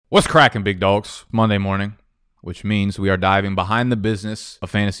What's cracking, big dogs? Monday morning, which means we are diving behind the business of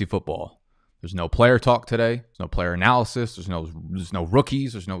fantasy football. There's no player talk today. There's no player analysis. There's no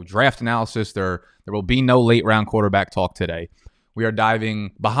rookies. There's no draft analysis. There will be no late round quarterback talk today. We are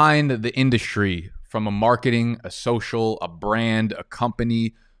diving behind the industry from a marketing, a social, a brand, a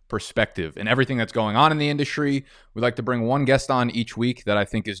company perspective, and everything that's going on in the industry. We like to bring one guest on each week that I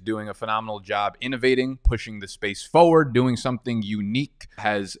think is doing a phenomenal job innovating, pushing the space forward, doing something unique,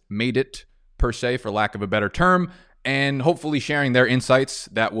 has made it, per se, for lack of a better term, and hopefully sharing their insights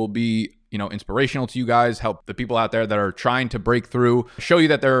that will be, inspirational to you guys, help the people out there that are trying to break through, show you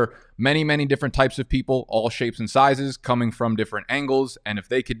that there are many, many different types of people, all shapes and sizes, coming from different angles, and if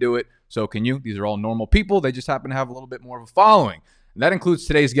they could do it, so can you. These are all normal people. They just happen to have a little bit more of a following. And that includes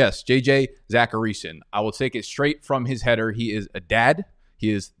today's guest, JJ Zachariason. I will take it straight from his header. He is a dad. He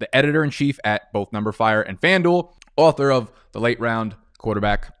is the editor-in-chief at both Numberfire and FanDuel, author of The Late Round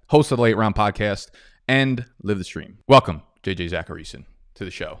Quarterback, host of the Late Round Podcast, and Live the Stream. Welcome, JJ Zachariason, to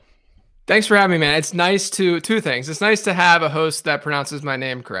the show. Thanks for having me, man. It's nice two things. It's nice to have a host that pronounces my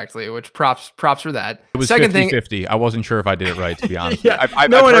name correctly, which props for that. It was 50-50. I wasn't sure if I did it right, to be honest. Yeah,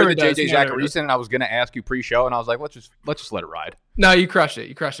 I've heard the JJ Zachariason, and I was going to ask you pre-show, and I was like, let's just let it ride. No, you crushed it.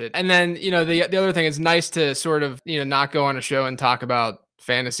 You crushed it. And then, the other thing is nice to sort of, not go on a show and talk about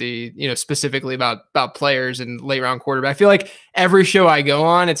fantasy, specifically about players and late round quarterback. I feel like every show I go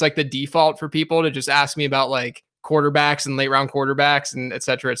on, it's like the default for people to just ask me about like quarterbacks and late round quarterbacks and et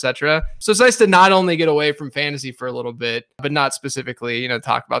cetera, et cetera. So it's nice to not only get away from fantasy for a little bit, but not specifically,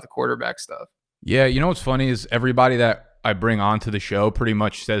 talk about the quarterback stuff. Yeah. What's funny is everybody that I bring onto the show pretty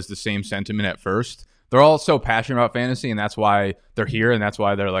much says the same sentiment at first. They're all so passionate about fantasy, and that's why they're here. And that's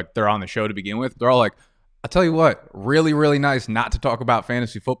why they're on the show to begin with. They're all like, I'll tell you what, really, really nice not to talk about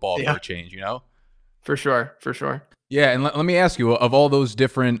fantasy football for a change, For sure. Yeah, and let me ask you, of all those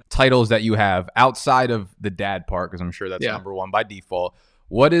different titles that you have outside of the dad part, because I'm sure that's number one by default,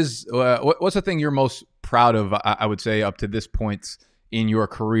 what's the thing you're most proud of, I would say, up to this point in your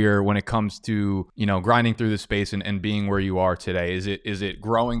career when it comes to, grinding through the space and being where you are today? Is it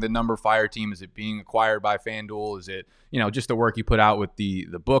growing the Numberfire team? Is it being acquired by FanDuel? Is it, just the work you put out with the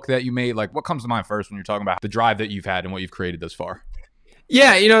book that you made? Like, what comes to mind first when you're talking about the drive that you've had and what you've created thus far?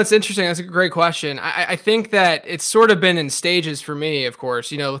 Yeah, it's interesting. That's a great question. I think that it's sort of been in stages for me, of course,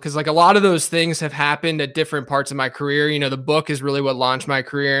 because like a lot of those things have happened at different parts of my career. The book is really what launched my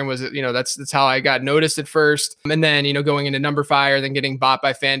career and was, that's how I got noticed at first. And then, going into Numberfire, then getting bought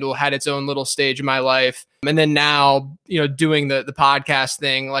by FanDuel had its own little stage in my life. And then now, doing the podcast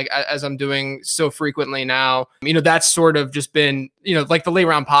thing, like as I'm doing so frequently now, that's sort of just been, like the Late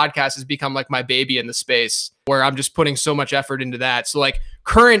Round Podcast has become like my baby in the space where I'm just putting so much effort into that. So like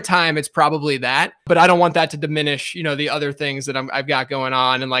current time, it's probably that, but I don't want that to diminish, the other things that I've got going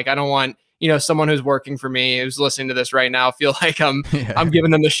on. And like, I don't want, someone who's working for me, who's listening to this right now, feel like I'm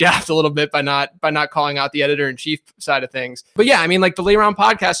giving them the shaft a little bit by not calling out the editor-in-chief side of things. But yeah, I mean, like the Late Round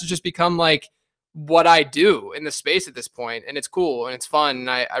Podcast has just become like what I do in the space at this point, and it's cool and it's fun and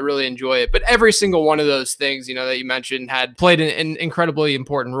I really enjoy it. But every single one of those things, that you mentioned had played an incredibly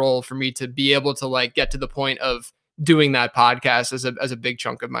important role for me to be able to like get to the point of doing that podcast as a big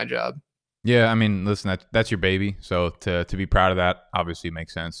chunk of my job. Yeah, I mean, listen, that's your baby. So to be proud of that obviously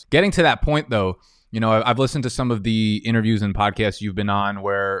makes sense. Getting to that point though, I've listened to some of the interviews and podcasts you've been on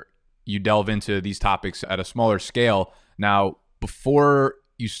where you delve into these topics at a smaller scale. Now, before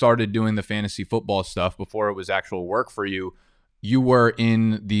you started doing the fantasy football stuff, before it was actual work for you, you were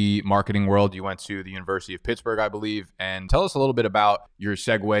in the marketing world. You went to the University of Pittsburgh, I believe. And tell us a little bit about your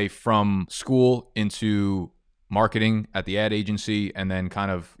segue from school into marketing at the ad agency, and then kind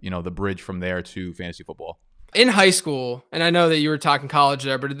of, the bridge from there to fantasy football. In high school, and I know that you were talking college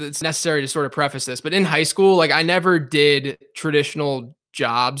there, but it's necessary to sort of preface this, but in high school, like I never did traditional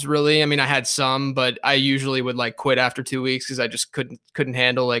jobs really. I mean, I had some, but I usually would like quit after 2 weeks because I just couldn't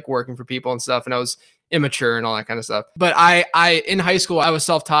handle like working for people and stuff. And I was immature and all that kind of stuff. But I in high school, I was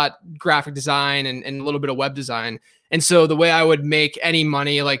self-taught graphic design and a little bit of web design. And so the way I would make any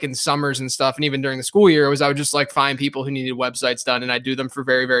money, like in summers and stuff, and even during the school year, was I would just like find people who needed websites done, and I'd do them for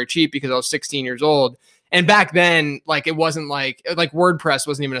very, very cheap because I was 16 years old. And back then, like it wasn't like WordPress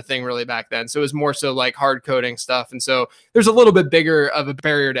wasn't even a thing really back then. So it was more so like hard coding stuff. And so there's a little bit bigger of a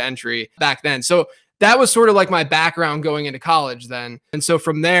barrier to entry back then. So that was sort of like my background going into college then. And so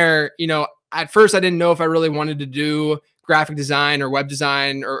from there, at first I didn't know if I really wanted to do graphic design or web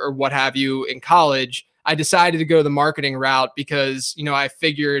design or what have you in college. I decided to go the marketing route because, I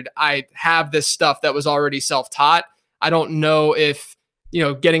figured I have this stuff that was already self-taught. I don't know if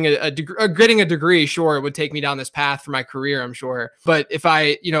getting a degree, sure, it would take me down this path for my career, I'm sure. But if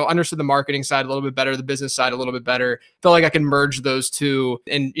I, understood the marketing side a little bit better, the business side a little bit better, felt like I can merge those two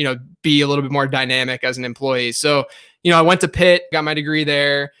and, be a little bit more dynamic as an employee. So, I went to Pitt, got my degree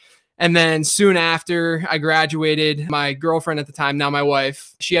there. And then soon after I graduated, my girlfriend at the time, now my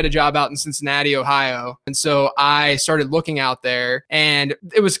wife, she had a job out in Cincinnati, Ohio. And so I started looking out there, and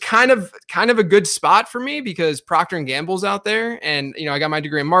it was kind of a good spot for me because Procter & Gamble's out there. And, I got my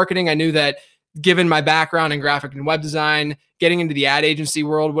degree in marketing. I knew that given my background in graphic and web design, getting into the ad agency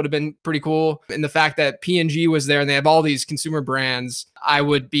world would have been pretty cool. And the fact that P&G was there and they have all these consumer brands I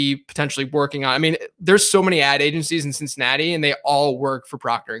would be potentially working on. I mean, there's so many ad agencies in Cincinnati and they all work for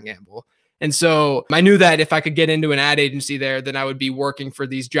Procter & Gamble. And so I knew that if I could get into an ad agency there, then I would be working for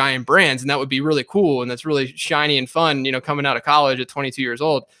these giant brands, and that would be really cool. And that's really shiny and fun, coming out of college at 22 years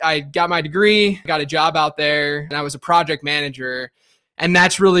old. I got my degree, got a job out there, and I was a project manager. And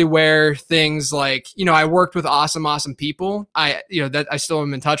that's really where things like, I worked with awesome people. I still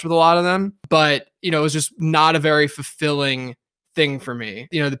am in touch with a lot of them, but, it was just not a very fulfilling thing for me.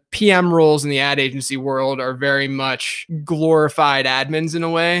 The PM roles in the ad agency world are very much glorified admins in a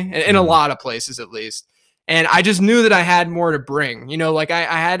way, in a lot of places at least. And I just knew that I had more to bring, I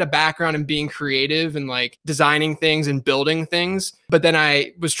had a background in being creative and like designing things and building things. But then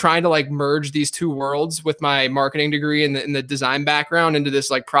I was trying to like merge these two worlds with my marketing degree and the design background into this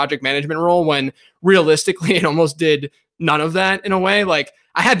like project management role, when realistically it almost did none of that in a way. Like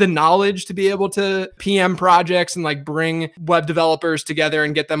I had the knowledge to be able to PM projects and like bring web developers together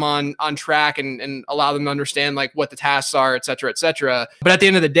and get them on track and allow them to understand like what the tasks are, et cetera, et cetera. But at the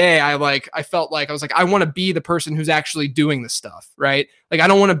end of the day, I felt like I was like, I want to be the person who's actually doing the stuff, right? Like, I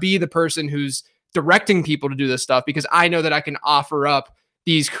don't want to be the person who's directing people to do this stuff, because I know that I can offer up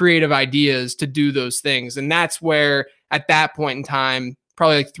these creative ideas to do those things. And that's where at that point in time,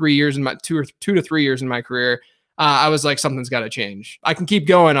 probably like 3 years in my 2 to 3 years in my career, I was like, something's got to change. I can keep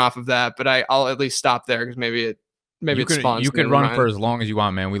going off of that, but I'll at least stop there because maybe it spawns. You can run for as long as you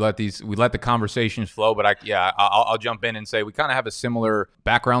want, man. We let the conversations flow, but I'll jump in and say we kind of have a similar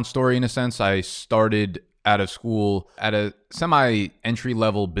background story in a sense. I started out of school at a semi entry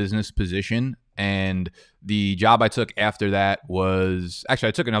level business position, and the job I took after that was actually,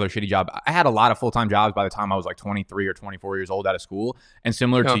 I took another shitty job. I had a lot of full-time jobs by the time I was like 23 or 24 years old out of school. And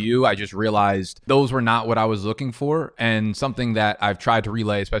similar to you, I just realized those were not what I was looking for. And something that I've tried to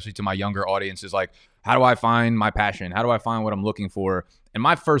relay, especially to my younger audience, is like, how do I find my passion? How do I find what I'm looking for? And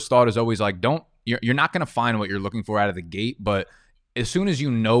my first thought is always like, you're not going to find what you're looking for out of the gate. But as soon as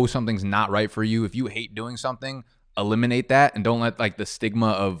you know something's not right for you, if you hate doing something, eliminate that and don't let like the stigma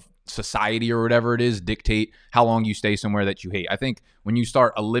of society or whatever it is dictate how long you stay somewhere that you hate. I think when you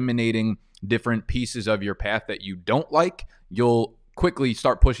start eliminating different pieces of your path that you don't like, you'll quickly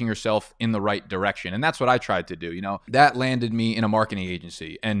start pushing yourself in the right direction. And that's what I tried to do. That landed me in a marketing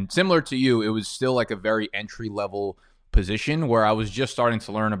agency. And similar to you, it was still like a very entry level position where I was just starting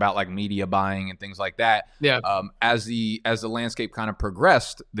to learn about like media buying and things like that. Yeah. As the landscape kind of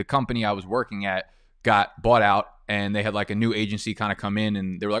progressed, the company I was working at got bought out, and they had like a new agency kind of come in,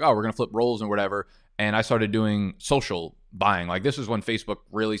 and they were like, oh, we're going to flip roles and whatever. And I started doing social buying. Like, this is when Facebook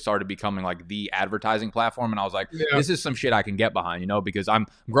really started becoming like the advertising platform. And I was like, this is some shit I can get behind, because I'm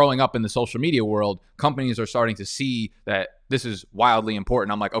growing up in the social media world. Companies are starting to see that this is wildly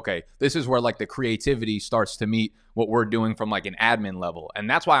important. I'm like, okay, this is where like the creativity starts to meet what we're doing from like an admin level. And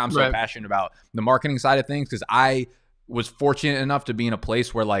that's why I'm so passionate about the marketing side of things, because I was fortunate enough to be in a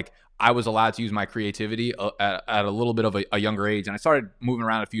place where like I was allowed to use my creativity at a little bit of a younger age. And I started moving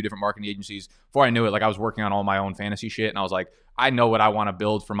around a few different marketing agencies. Before I knew it, like I was working on all my own fantasy shit. And I was like, I know what I want to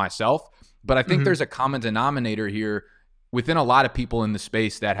build for myself. But I think there's a common denominator here within a lot of people in the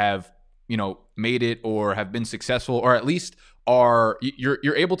space that have, made it or have been successful, or at least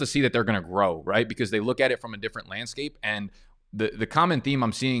you're able to see that they're going to grow, right? Because they look at it from a different landscape. And the common theme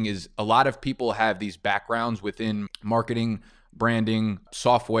I'm seeing is a lot of people have these backgrounds within marketing, branding,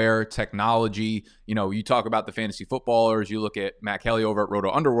 software, technology. You talk about the fantasy footballers, you look at Matt Kelly over at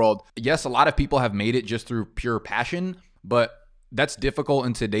Roto Underworld. Yes, a lot of people have made it just through pure passion, but that's difficult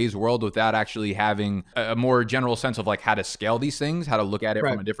in today's world without actually having a more general sense of like how to scale these things, how to look at it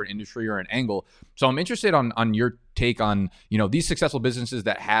from a different industry or an angle. So I'm interested on your take on, these successful businesses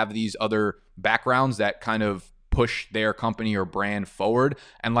that have these other backgrounds that kind of push their company or brand forward,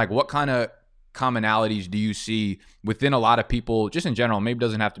 and like what kind of commonalities do you see within a lot of people just in general? Maybe it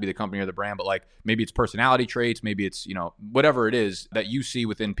doesn't have to be the company or the brand, but like maybe it's personality traits, maybe it's, whatever it is that you see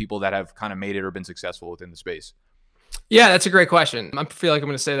within people that have kind of made it or been successful within the space. Yeah, that's a great question. I feel like I'm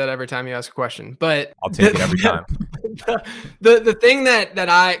going to say that every time you ask a question, but I'll take it every time. The thing that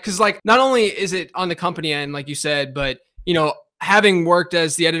because like not only is it on the company end, like you said, but having worked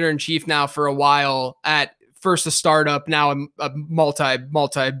as the editor in chief now for a while at first a startup, now a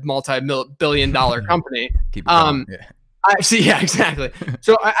multi-billion dollar company. Keep it going. Yeah. I see. Yeah, exactly.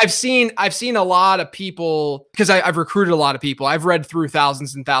 So I've seen a lot of people because I've recruited a lot of people. I've read through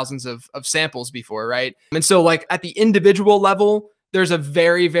thousands and thousands of samples before. Right. And so like at the individual level, there's a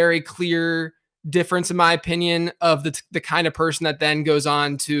very, very clear difference in my opinion of the kind of person that then goes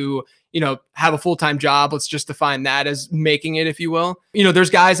on to, have a full-time job. Let's just define that as making it, if you will. There's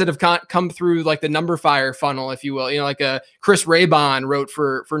guys that have come through like the Numberfire funnel, if you will, like a Chris Raybon wrote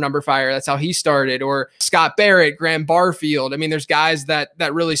for Numberfire. That's how he started, or Scott Barrett, Graham Barfield. I mean, there's guys that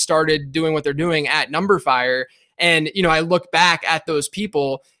really started doing what they're doing at Numberfire. And, I look back at those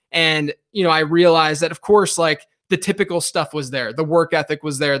people and, I realize that of course, like the typical stuff was there. The work ethic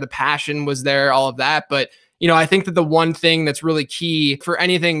was there. The passion was there, all of that. But, I think that the one thing that's really key for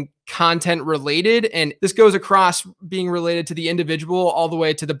anything content related, and this goes across being related to the individual, all the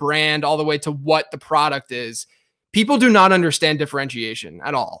way to the brand, all the way to what the product is. People do not understand differentiation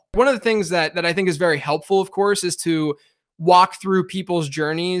at all. One of the things that I think is very helpful, of course, is to walk through people's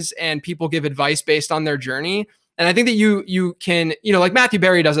journeys and people give advice based on their journey. And I think that you can, like Matthew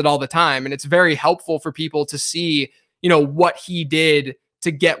Berry does it all the time. And it's very helpful for people to see, what he did to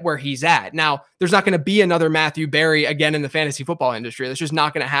get where he's at. Now, there's not going to be another Matthew Berry again in the fantasy football industry. That's just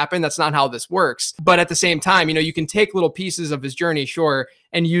not going to happen. That's not how this works. But at the same time, you can take little pieces of his journey, sure,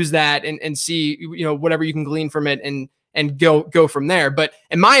 and use that and see, whatever you can glean from it and go from there. But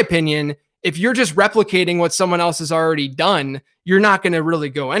in my opinion, if you're just replicating what someone else has already done, you're not going to really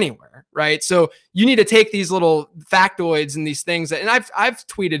go anywhere, right? So you need to take these little factoids and these things and I've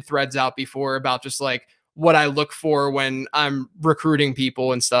tweeted threads out before about just like what I look for when I'm recruiting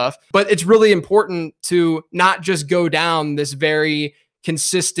people and stuff. But it's really important to not just go down this very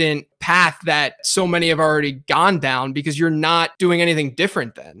consistent path that so many have already gone down, because you're not doing anything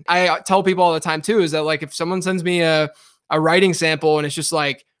different then. I tell people all the time too, is that like if someone sends me a writing sample and it's just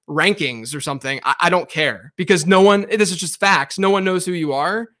like rankings or something, I don't care, because this is just facts. No one knows who you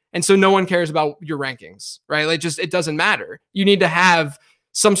are. And so no one cares about your rankings, right? Like it doesn't matter. You need to have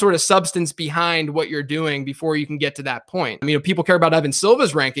some sort of substance behind what you're doing before you can get to that point. I mean, people care about Evan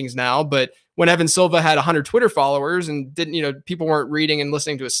Silva's rankings now, but when Evan Silva had 100 Twitter followers and didn't, people weren't reading and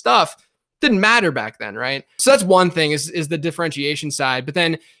listening to his stuff, didn't matter back then, right? So that's one thing is the differentiation side. But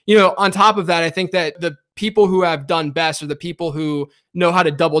then, on top of that, I think that the people who have done best are the people who know how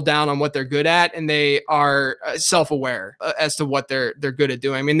to double down on what they're good at, and they are self-aware as to what they're good at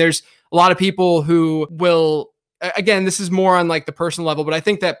doing. I mean, there's a lot of people who will, again, this is more on like the personal level, but I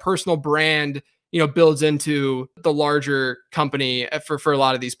think that personal brand, builds into the larger company for a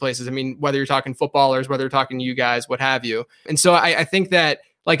lot of these places. I mean, whether you're talking footballers, whether you're talking you guys, what have you. And so I think that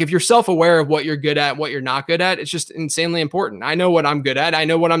like if you're self-aware of what you're good at, what you're not good at, it's just insanely important. I know what I'm good at. I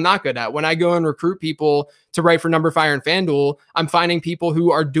know what I'm not good at. When I go and recruit people to write for Numberfire and FanDuel, I'm finding people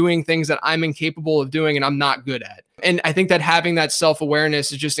who are doing things that I'm incapable of doing and I'm not good at. And I think that having that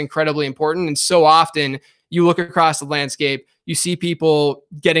self-awareness is just incredibly important. And so often you look across the landscape, you see people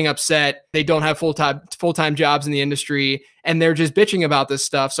getting upset. They don't have full-time jobs in the industry, and they're just bitching about this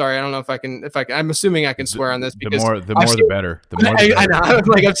stuff. Sorry, I don't know if I can. I'm assuming I can swear on this because the better. I know.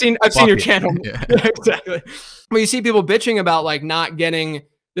 Like I've seen your channel. Yeah. Exactly. But you see people bitching about like not getting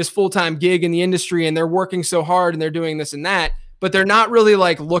this full-time gig in the industry, and they're working so hard and they're doing this and that, but they're not really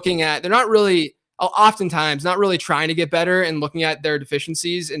like oftentimes not really trying to get better and looking at their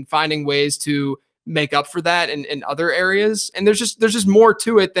deficiencies and finding ways to make up for that in other areas. And there's just more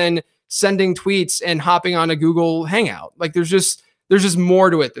to it than sending tweets and hopping on a Google Hangout. Like there's just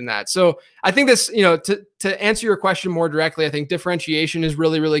more to it than that. So I think this, to answer your question more directly, I think differentiation is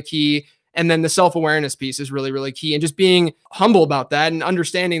really, really key. And then the self-awareness piece is really, really key. And just being humble about that and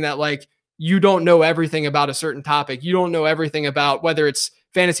understanding that like, you don't know everything about a certain topic. You don't know everything about whether it's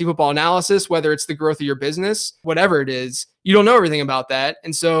fantasy football analysis, whether it's the growth of your business, whatever it is, you don't know everything about that.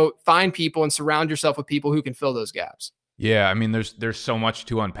 And so find people and surround yourself with people who can fill those gaps. Yeah, I mean, there's so much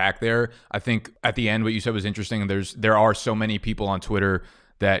to unpack there. I think at the end, what you said was interesting. There are so many people on Twitter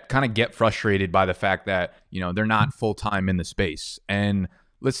that kind of get frustrated by the fact that, they're not full-time in the space. And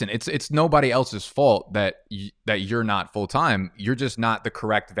listen, it's nobody else's fault that you're not full-time. You're just not the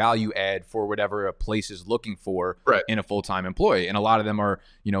correct value add for whatever a place is looking for in a full-time employee. And a lot of them are,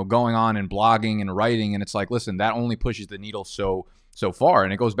 going on and blogging and writing. And it's like, listen, that only pushes the needle so far.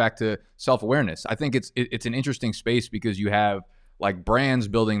 And it goes back to self-awareness. I think it's an interesting space because you have like brands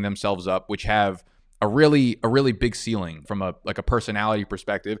building themselves up, which have a really big ceiling from a personality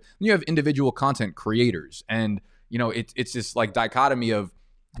perspective. And you have individual content creators, and it's this like dichotomy of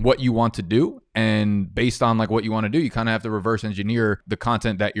what you want to do, and based on like what you want to do, you kind of have to reverse engineer the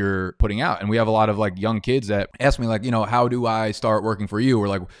content that you're putting out. And we have a lot of like young kids that ask me like, how do I start working for you? Or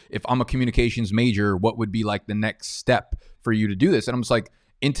like, if I'm a communications major, what would be like the next step for you to do this? And I'm just like,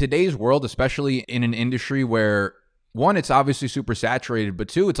 in today's world, especially in an industry where, one, it's obviously super saturated, but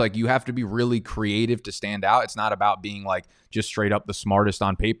two, it's like you have to be really creative to stand out. It's not about being like just straight up the smartest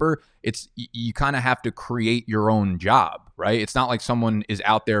on paper. It's you kind of have to create your own job, right? It's not like someone is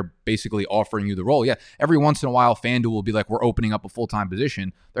out there basically offering you the role. Yeah, every once in a while, FanDuel will be like, we're opening up a full-time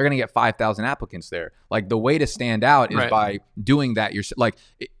position. They're going to get 5,000 applicants there. Like, the way to stand out is by doing that.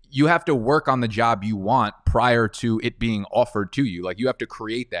 You have to work on the job you want prior to it being offered to you. Like, you have to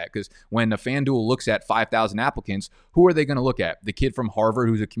create that, because when a FanDuel looks at 5,000 applicants, who are they going to look at? The kid from Harvard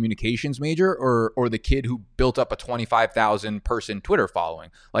who's a communications major, or the kid who built up a 25,000 person Twitter following?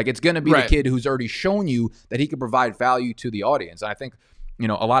 Like, it's going to be the kid who's already shown you that he can provide value to the audience. And I think,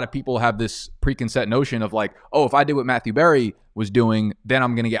 a lot of people have this preconceived notion of like, oh, if I did what Matthew Berry was doing, then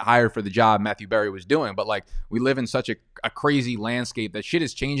I'm going to get hired for the job Matthew Berry was doing. But like, we live in such a crazy landscape that shit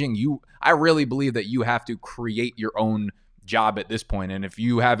is changing. I really believe that you have to create your own job at this point. And if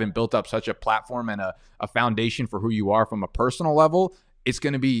you haven't built up such a platform and a foundation for who you are from a personal level, it's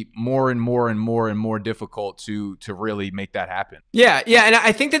going to be more and more and more and more difficult to really make that happen. Yeah. And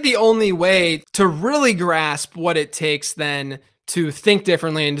I think that the only way to really grasp what it takes then to think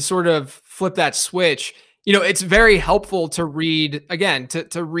differently and to sort of flip that switch, it's very helpful to read, again,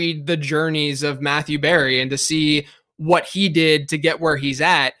 to read the journeys of Matthew Berry and to see what he did to get where he's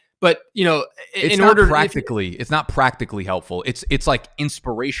at. But, it's not practically helpful. It's like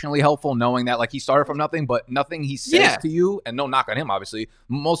inspirationally helpful, knowing that like he started from nothing, but nothing he says to you, and no knock on him, obviously,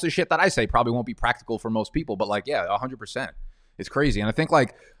 most of the shit that I say probably won't be practical for most people, but like, yeah, 100%. It's crazy. And I think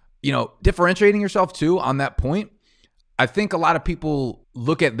like, differentiating yourself too on that point, I think a lot of people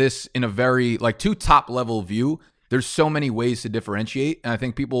look at this in a very like too top level view. There's so many ways to differentiate. And I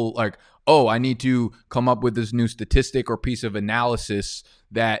think people like, oh, I need to come up with this new statistic or piece of analysis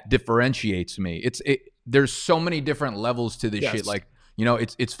that differentiates me. There's so many different levels to this shit. Like,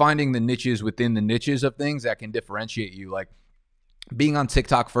 it's finding the niches within the niches of things that can differentiate you. Like, being on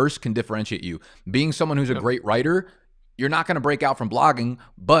TikTok first can differentiate you. Being someone who's a great writer, you're not going to break out from blogging,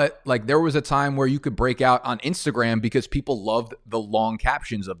 but like there was a time where you could break out on Instagram because people loved the long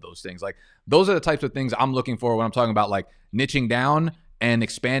captions of those things. Like, those are the types of things I'm looking for when I'm talking about like niching down and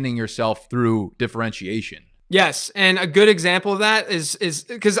expanding yourself through differentiation. Yes. And a good example of that is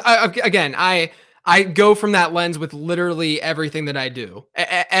because I go from that lens with literally everything that I do.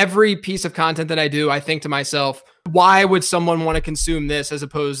 Every piece of content that I do, I think to myself, why would someone want to consume this as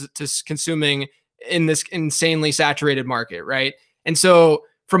opposed to consuming in this insanely saturated market, right? And so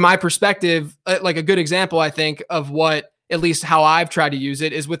from my perspective, like a good example, I think, of what, at least how I've tried to use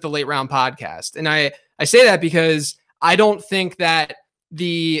it, is with the Late Round podcast. And I say that because I don't think that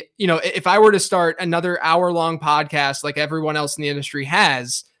if I were to start another hour-long podcast like everyone else in the industry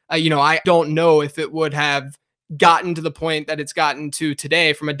has, I don't know if it would have gotten to the point that it's gotten to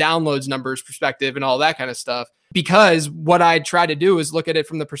today from a downloads numbers perspective and all that kind of stuff. Because what I try to do is look at it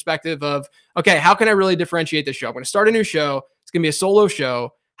from the perspective of, okay, how can I really differentiate this show? I'm going to start a new show. It's going to be a solo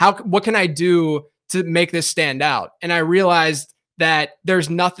show. What can I do to make this stand out? And I realized that there was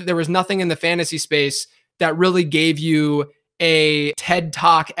nothing in the fantasy space that really gave you a TED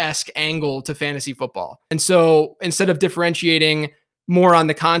Talk-esque angle to fantasy football. And so instead of differentiating more on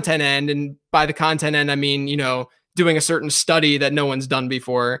the content end, and by the content end, I mean, doing a certain study that no one's done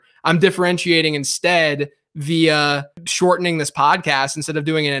before, I'm differentiating instead via shortening this podcast. Instead of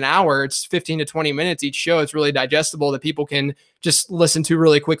doing it in an hour, it's 15 to 20 minutes each show. It's really digestible that people can just listen to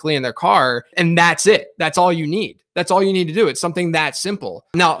really quickly in their car. And that's it. That's all you need. That's all you need to do. It's something that simple.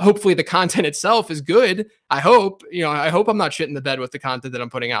 Now, hopefully the content itself is good. I hope I'm not shitting the bed with the content that I'm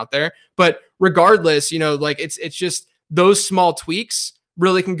putting out there. But regardless, like it's just those small tweaks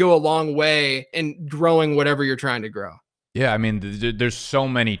really can go a long way in growing whatever you're trying to grow. Yeah, I mean, there's so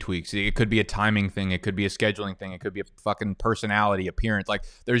many tweaks. It could be a timing thing. It could be a scheduling thing. It could be a fucking personality, appearance. Like,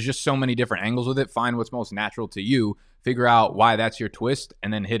 there's just so many different angles with it. Find what's most natural to you. Figure out why that's your twist,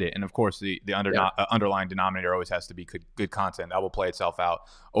 and then hit it. And of course, the underlying denominator always has to be good content. That will play itself out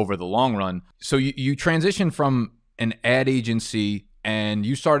over the long run. So you transitioned from an ad agency, and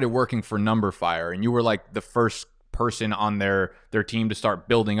you started working for Numberfire, and you were like the first person on their team to start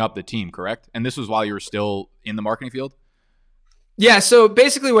building up the team, correct? And this was while you were still in the marketing field? Yeah, so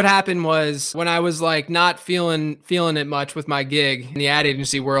basically what happened was when I was like not feeling it much with my gig in the ad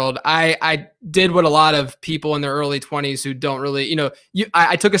agency world, I did what a lot of people in their early 20s who don't really,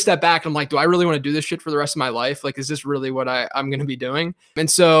 I took a step back and I'm like, do I really want to do this shit for the rest of my life? Like, is this really what I'm going to be doing? And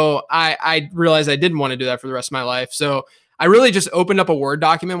so I realized I didn't want to do that for the rest of my life. So I really just opened up a Word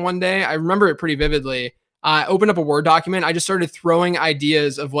document one day. I remember it pretty vividly. I opened up a Word document. I just started throwing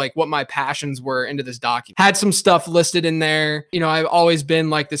ideas of like what my passions were into this document. Had some stuff listed in there. I've always been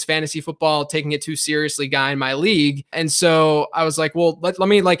like this fantasy football, taking it too seriously guy in my league. And so I was like, well, let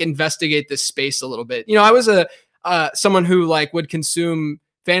me like investigate this space a little bit. I was someone who like would consume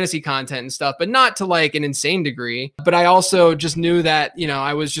fantasy content and stuff, but not to like an insane degree. But I also just knew that,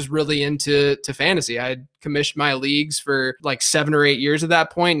 I was just really into fantasy. I had commissioned my leagues for like 7 or 8 years at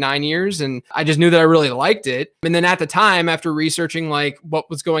that point, 9 years. And I just knew that I really liked it. And then at the time, after researching like what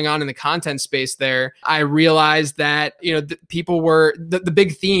was going on in the content space there, I realized that, people were the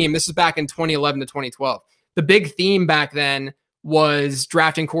big theme. This is back in 2011 to 2012. The big theme back then was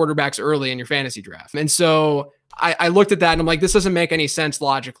drafting quarterbacks early in your fantasy draft. And so I looked at that and I'm like, this doesn't make any sense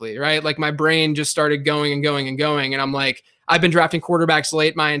logically, right? Like my brain just started going and going and going. And I'm like, I've been drafting quarterbacks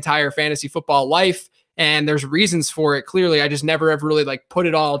late my entire fantasy football life. And there's reasons for it. Clearly, I just never have really like put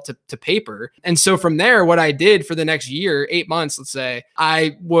it all to paper. And so from there, what I did for the next year, 8 months, let's say,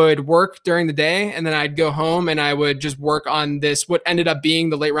 I would work during the day and then I'd go home and I would just work on this, what ended up being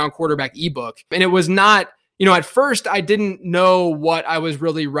the Late Round Quarterback ebook. And it was not, at first I didn't know what I was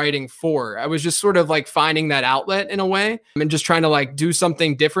really writing for. I was just sort of like finding that outlet in a way and just trying to like do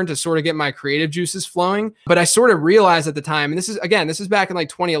something different to sort of get my creative juices flowing. But I sort of realized at the time, and this is back in like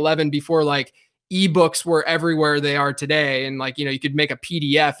 2011 before like ebooks were everywhere they are today. And like, you could make a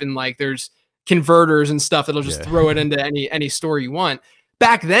PDF and like there's converters and stuff that'll just throw it into any store you want.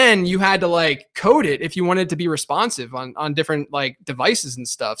 Back then you had to like code it if you wanted to be responsive on different like devices and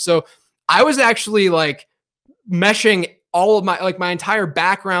stuff. So I was actually like meshing all of my entire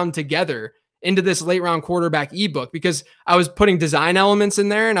background together into this Late Round Quarterback ebook because I was putting design elements in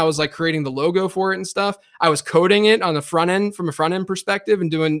there and I was like creating the logo for it and stuff. I was coding it on the front end from a front end perspective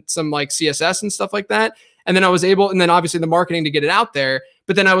and doing some like CSS and stuff like that. And then and then obviously the marketing to get it out there.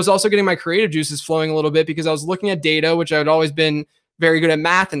 But then I was also getting my creative juices flowing a little bit because I was looking at data, which I had always been very good at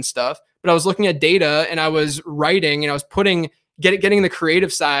math and stuff. But I was looking at data and I was writing and I was getting the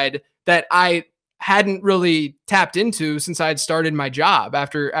creative side that I hadn't really tapped into since I had started my job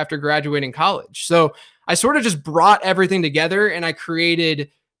after graduating college. So I sort of just brought everything together and I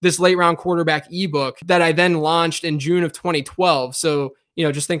created this Late Round Quarterback ebook that I then launched in June of 2012. So,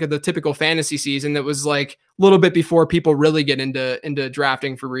 just think of the typical fantasy season that was like a little bit before people really get into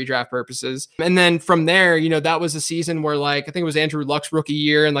drafting for redraft purposes. And then from there, that was a season where like, I think it was Andrew Luck's rookie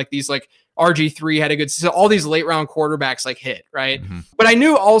year and like these like RG3 had a good, so all these late round quarterbacks like hit, right? Mm-hmm. But I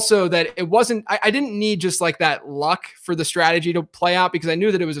knew also that it wasn't, I didn't need just like that luck for the strategy to play out because I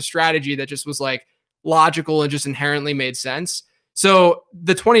knew that it was a strategy that just was like logical and just inherently made sense. So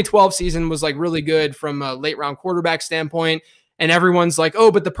the 2012 season was like really good from a late round quarterback standpoint. And everyone's like, oh,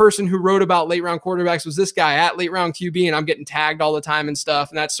 but the person who wrote about late round quarterbacks was this guy at Late Round QB. And I'm getting tagged all the time and stuff.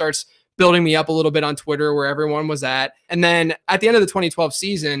 And that starts building me up a little bit on Twitter where everyone was at. And then at the end of the 2012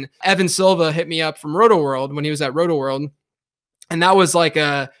 season, Evan Silva hit me up from RotoWorld when he was at RotoWorld. And that was like it's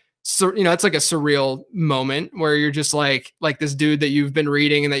like a surreal moment where you're just like this dude that you've been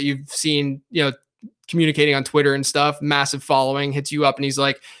reading and that you've seen, communicating on Twitter and stuff, massive following, hits you up. And he's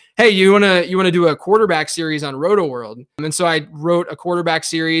like, hey, you want to do a quarterback series on RotoWorld? And so I wrote a quarterback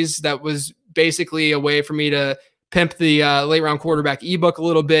series that was basically a way for me to pimp the Late Round Quarterback ebook a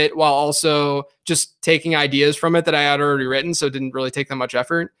little bit while also just taking ideas from it that I had already written. So it didn't really take that much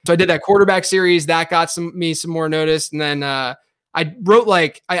effort. So I did that quarterback series that got some more notice. And then I wrote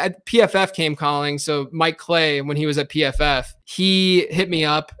PFF came calling. So Mike Clay, when he was at PFF, he hit me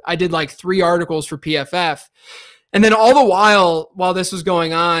up. I did like 3 articles for PFF. And then all the while this was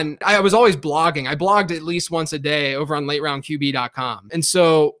going on, I was always blogging. I blogged at least once a day over on lateroundqb.com. And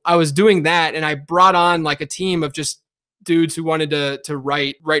so I was doing that and I brought on like a team of just dudes who wanted to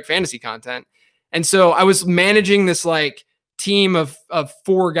write fantasy content. And so I was managing this like team of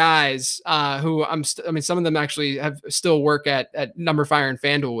 4 guys who some of them actually still work at Numberfire and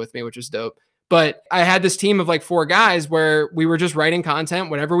FanDuel with me, which is dope. But I had this team of like 4 guys where we were just writing content,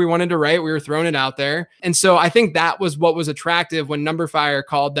 whatever we wanted to write, we were throwing it out there. And so I think that was what was attractive when Numberfire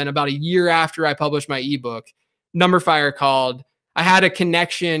called. Then about a year after I published my ebook, Numberfire called. I had a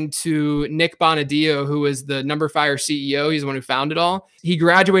connection to Nick Bonadio, who was the Numberfire CEO. He's the one who founded it all. He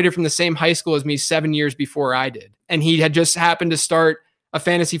graduated from the same high school as me 7 years before I did. And he had just happened to start a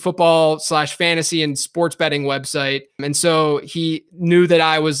fantasy football / fantasy and sports betting website. And so he knew that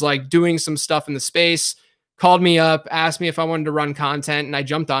I was like doing some stuff in the space, called me up, asked me if I wanted to run content, and I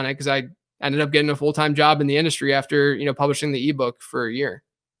jumped on it because I ended up getting a full-time job in the industry after, publishing the ebook for a year.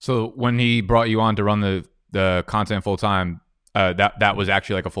 So when he brought you on to run the content full-time, that was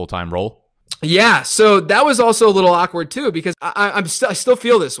actually like a full-time role? Yeah, so that was also a little awkward too, because I still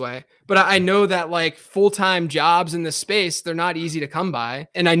feel this way, but I know that like full-time jobs in this space, they're not easy to come by.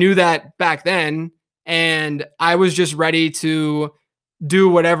 And I knew that back then, and I was just ready to do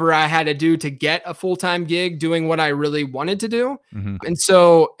whatever I had to do to get a full-time gig doing what I really wanted to do. Mm-hmm. And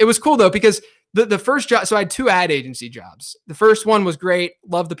so it was cool though, because the first job, so I had 2 ad agency jobs. The first one was great,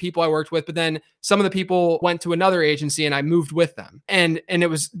 loved the people I worked with, but then some of the people went to another agency and I moved with them. And it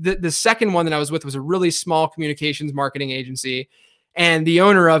was the second one that I was with was a really small communications marketing agency. And the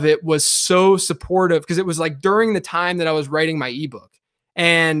owner of it was so supportive, because it was like during the time that I was writing my ebook,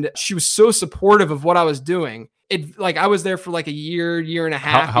 and she was so supportive of what I was doing. It like I was there for like a year and a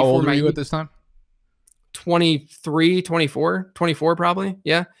half. How old were you at this time? 23, 24 probably.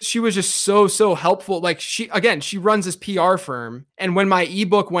 Yeah. She was just so helpful. Like she runs this PR firm. And when my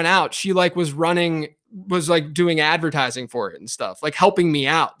ebook went out, she was doing advertising for it and stuff, like helping me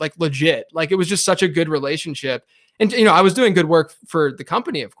out, like legit. Like it was just such a good relationship. And, I was doing good work for the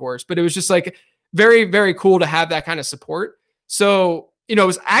company, of course, but it was just like very, very cool to have that kind of support. So, it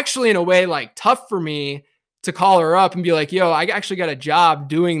was actually in a way like tough for me to call her up and be like, yo, I actually got a job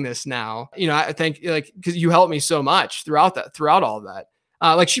doing this now. I think like, cause you helped me so much throughout all of that.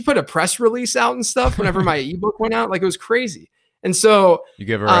 Like she put a press release out and stuff whenever my ebook went out, like it was crazy. And so you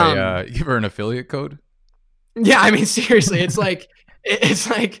give her you give her an affiliate code. Yeah. I mean, seriously, it's like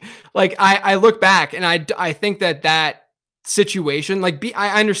I look back and I think that situation,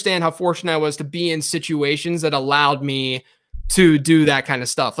 I understand how fortunate I was to be in situations that allowed me to do that kind of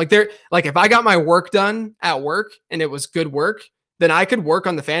stuff. Like if I got my work done at work and it was good work, then I could work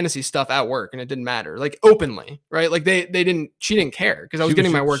on the fantasy stuff at work and it didn't matter, like openly, right? Like she didn't care because I was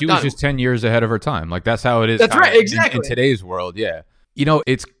getting my work done. She was just 10 years ahead of her time. Like that's how it is. That's right. Exactly. In today's world. Yeah.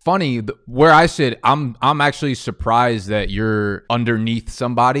 It's funny where I sit, I'm actually surprised that you're underneath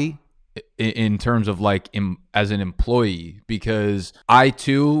somebody in terms of as an employee, because I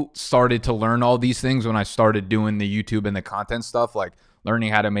too started to learn all these things when I started doing the YouTube and the content stuff, like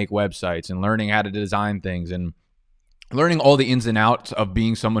learning how to make websites and learning how to design things and learning all the ins and outs of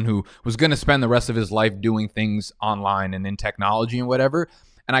being someone who was going to spend the rest of his life doing things online and in technology and whatever.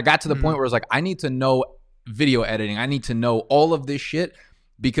 And I got to the point where I was like, I need to know video editing. I need to know all of this shit,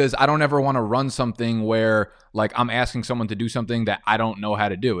 because I don't ever want to run something where like I'm asking someone to do something that I don't know how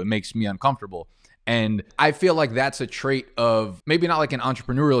to do. It makes me uncomfortable. And I feel like that's a trait of maybe not like an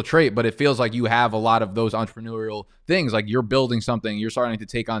entrepreneurial trait, but it feels like you have a lot of those entrepreneurial things. Like you're building something, you're starting to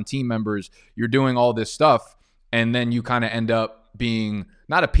take on team members, you're doing all this stuff. And then you kind of end up being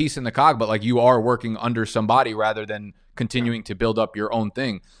not a piece in the cog, but like you are working under somebody rather than continuing to build up your own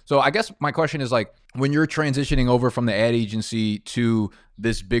thing. So I guess my question is like, when you're transitioning over from the ad agency to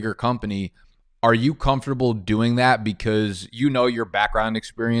this bigger company, are you comfortable doing that because your background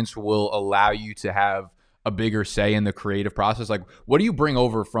experience will allow you to have a bigger say in the creative process? Like, what do you bring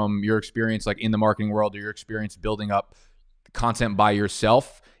over from your experience, like in the marketing world, or your experience building up content by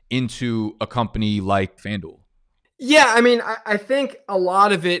yourself into a company like FanDuel? Yeah, I mean, I think a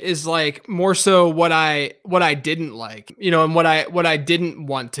lot of it is like more so what I didn't like, and what I didn't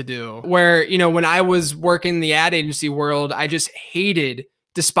want to do. Where, when I was working in the ad agency world, I just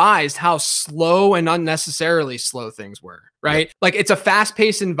despised how slow and unnecessarily slow things were, right? Yep. Like it's a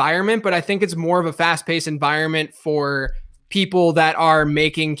fast-paced environment, but I think it's more of a fast-paced environment for people that are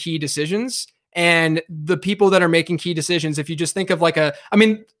making key decisions. And the people that are making key decisions, if you just think of the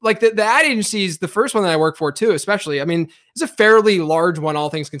ad agencies, the first one that I work for too, especially, it's a fairly large one, all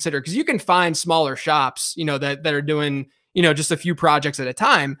things considered, because you can find smaller shops, that are doing, just a few projects at a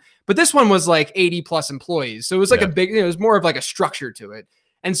time. But this one was like 80 plus employees. So it was like a big, it was more of like a structure to it.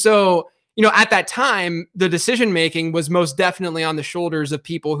 And so, at that time, the decision-making was most definitely on the shoulders of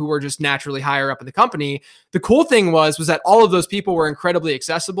people who were just naturally higher up in the company. The cool thing was that all of those people were incredibly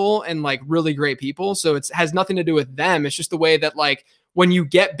accessible and like really great people. So it has nothing to do with them. It's just the way that like when you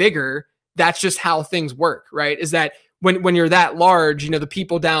get bigger, that's just how things work, right? Is that when you're that large, the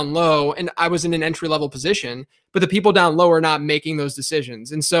people down low, and I was in an entry-level position, but the people down low are not making those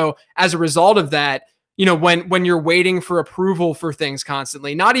decisions. And so as a result of that, when you're waiting for approval for things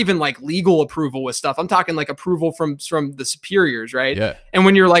constantly, not even like legal approval with stuff, I'm talking like approval from the superiors, right? Yeah. And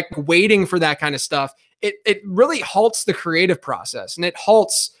when you're like waiting for that kind of stuff, it really halts the creative process, and it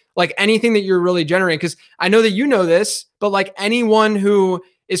halts like anything that you're really generating. Cause I know that you know this, but like anyone who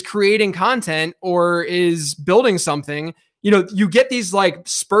is creating content or is building something, you get these like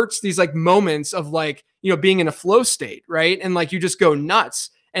spurts, these like moments of like, being in a flow state, right? And like you just go nuts.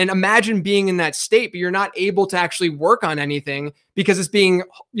 And imagine being in that state, but you're not able to actually work on anything because it's being,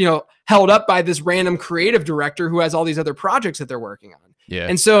 held up by this random creative director who has all these other projects that they're working on. Yeah.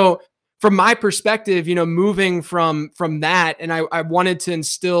 And so from my perspective, moving from that, and I wanted to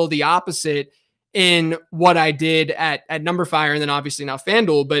instill the opposite in what I did at Numberfire, and then obviously now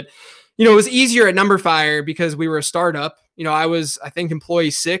FanDuel. But it was easier at Numberfire because we were a startup. I was, I think, employee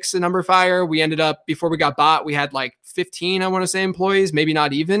 6 at Numberfire. We ended up, before we got bought, we had like 15, I want to say, employees, maybe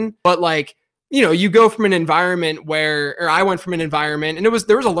not even. But like, you go from an environment or I went from an environment, and there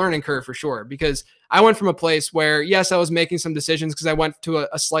was a learning curve for sure, because I went from a place where, yes, I was making some decisions because I went to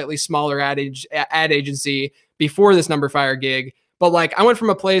a slightly smaller ad agency before this Numberfire gig. But like, I went from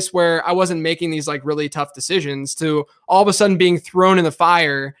a place where I wasn't making these like really tough decisions to all of a sudden being thrown in the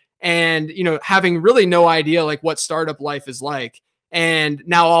fire and, having really no idea like what startup life is like. And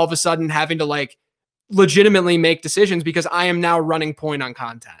now all of a sudden having to like legitimately make decisions because I am now running point on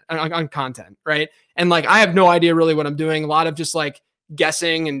content, right? And like, I have no idea really what I'm doing. A lot of just like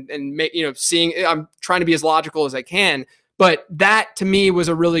guessing and seeing, I'm trying to be as logical as I can. But that to me was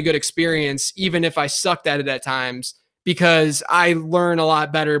a really good experience, even if I sucked at it at times, because I learn a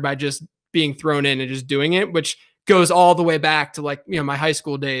lot better by just being thrown in and just doing it, which goes all the way back to like, my high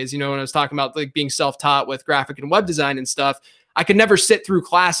school days, when I was talking about like being self-taught with graphic and web design and stuff. I could never sit through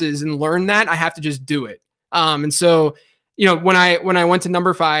classes and learn that. I have to just do it. And so, when I went to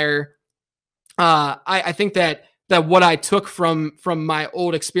Numberfire, I think that what I took from my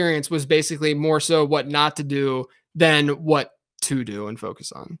old experience was basically more so what not to do than what to do and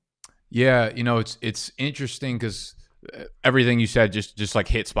focus on. Yeah. It's interesting because everything you said just like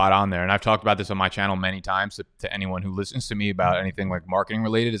hit spot on there. And I've talked about this on my channel many times to anyone who listens to me about anything like marketing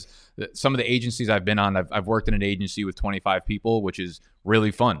related. Is that some of the agencies I've been on, I've worked in an agency with 25 people, which is really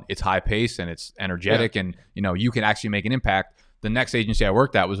fun. It's high pace and it's energetic, and you can actually make an impact. The next agency I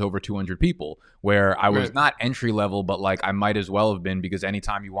worked at was over 200 people, where I was not entry level, but like I might as well have been, because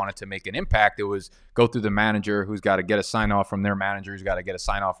anytime you wanted to make an impact, it was go through the manager who's got to get a sign off from their manager, who's got to get a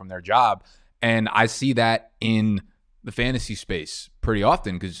sign off from their job. And I see that in the fantasy space pretty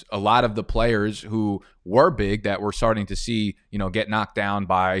often, because a lot of the players who were big that we're starting to see, get knocked down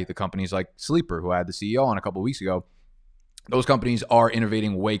by the companies like Sleeper, who I had the CEO on a couple of weeks ago. Those companies are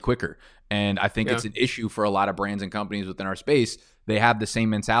innovating way quicker. And I think it's an issue for a lot of brands and companies within our space. They have the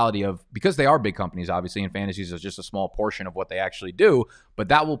same mentality of, because they are big companies, obviously, and fantasies is just a small portion of what they actually do, but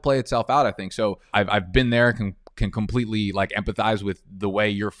that will play itself out, I think. So I've been there, can completely like empathize with the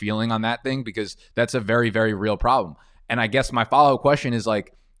way you're feeling on that thing, because that's a very, very real problem. And I guess my follow-up question is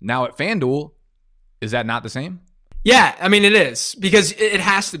like, now at FanDuel, is that not the same? Yeah, I mean, it is, because it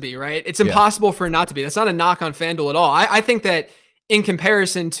has to be, right? It's impossible for it not to be. That's not a knock on FanDuel at all. I think that in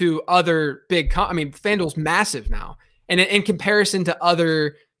comparison to other big, FanDuel's massive now. And in comparison to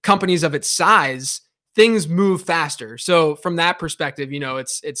other companies of its size, things move faster. So from that perspective,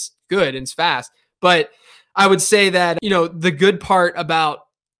 it's good and it's fast. But I would say that, the good part about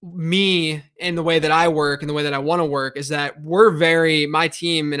me and the way that I work and the way that I want to work is that my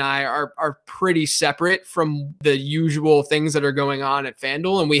team and I are pretty separate from the usual things that are going on at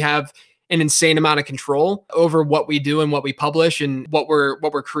FanDuel. And we have an insane amount of control over what we do and what we publish and what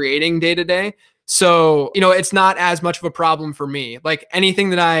we're creating day to day. So, it's not as much of a problem for me. Like anything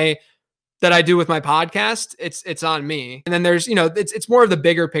that I do with my podcast, it's on me. And then there's, it's more of the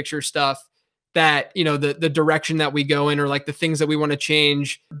bigger picture stuff that, the direction that we go in, or like the things that we want to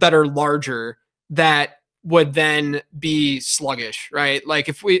change that are larger, that would then be sluggish, right? Like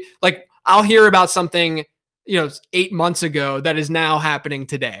I'll hear about something, 8 months ago that is now happening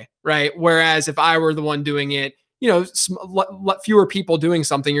today, right? Whereas if I were the one doing it, fewer people doing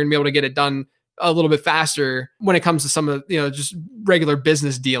something, you're gonna be able to get it done a little bit faster when it comes to some of, just regular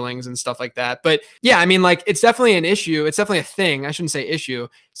business dealings and stuff like that. But yeah, I mean, like, it's definitely an issue. It's definitely a thing. I shouldn't say issue.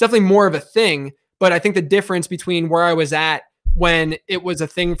 It's definitely more of a thing. But I think the difference between where I was at when it was a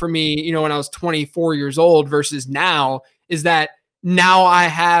thing for me, when I was 24 years old versus now, is that now I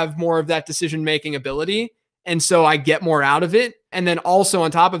have more of that decision-making ability. And so I get more out of it. And then also on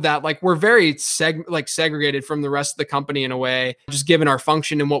top of that, like, we're very segregated from the rest of the company in a way, just given our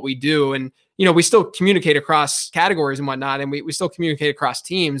function and what we do. And, we still communicate across categories and whatnot, and we still communicate across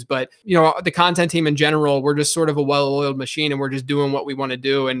teams. But, the content team in general, we're just sort of a well-oiled machine, and we're just doing what we want to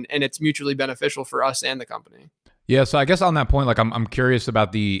do. And it's mutually beneficial for us and the company. Yeah, so I guess on that point, like I'm curious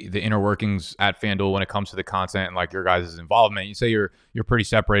about the inner workings at FanDuel when it comes to the content and like your guys' involvement. You say you're pretty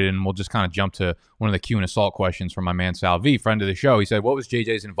separated, and we'll just kind of jump to one of the Q and Assault questions from my man Sal V, friend of the show. He said, "What was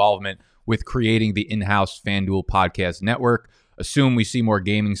JJ's involvement with creating the in-house FanDuel podcast network? Assume we see more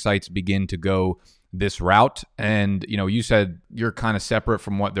gaming sites begin to go this route." And you said you're kind of separate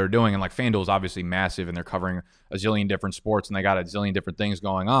from what they're doing, and like FanDuel is obviously massive, and they're covering a zillion different sports, and they got a zillion different things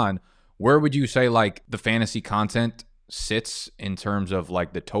going on. Where would you say like the fantasy content sits in terms of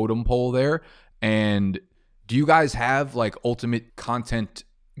like the totem pole there? And do you guys have like ultimate content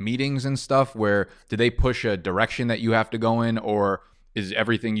meetings and stuff where do they push a direction that you have to go in, or is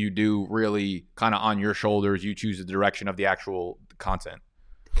everything you do really kind of on your shoulders? You choose the direction of the actual content?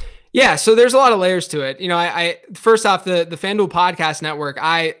 Yeah, so there's a lot of layers to it. I first off, the FanDuel Podcast Network,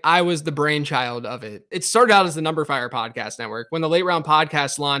 I was the brainchild of it. It started out as the Number Fire Podcast Network. When the Late Round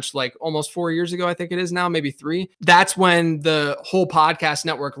Podcast launched like almost 4 years ago, I think it is now, maybe 3. That's when the whole podcast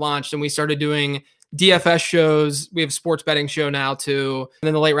network launched, and we started doing DFS shows. We have a sports betting show now too, and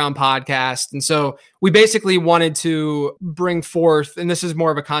then the Late Round Podcast. And so we basically wanted to bring forth, and this is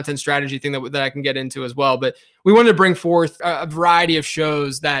more of a content strategy thing that I can get into as well, but we wanted to bring forth a variety of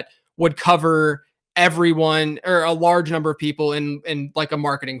shows that would cover everyone or a large number of people in like a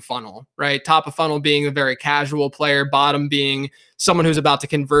marketing funnel, right? Top of funnel being a very casual player, bottom being someone who's about to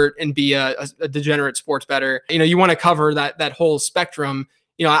convert and be a degenerate sports bettor. You want to cover that whole spectrum.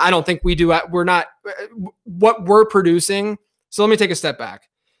 I don't think we're not what we're producing. So let me take a step back.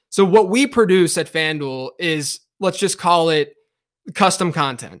 So what we produce at FanDuel is, let's just call it custom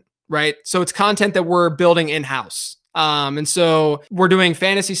content, right? So it's content that we're building in-house. And so we're doing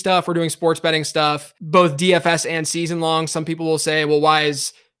fantasy stuff, we're doing sports betting stuff, both DFS and season long. Some people will say, well, why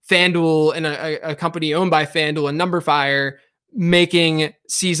is FanDuel and a company owned by FanDuel and Number Fire making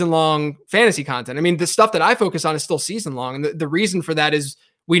season long fantasy content? I mean, the stuff that I focus on is still season long. And the reason for that is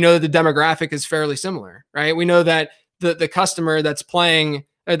we know that the demographic is fairly similar, right? We know that the customer that's playing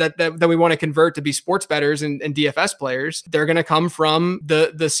that we want to convert to be sports bettors and DFS players, they're going to come from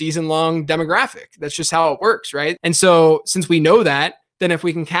the season long demographic. That's just how it works, right? And so since we know that, then if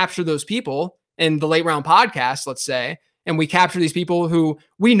we can capture those people in the Late Round Podcast, let's say, and we capture these people who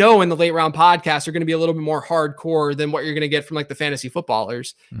we know in the Late Round Podcast are going to be a little bit more hardcore than what you're going to get from like the fantasy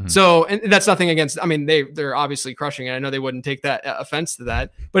footballers. Mm-hmm. So, and that's nothing against, I mean, they're obviously crushing it. I know they wouldn't take that offense to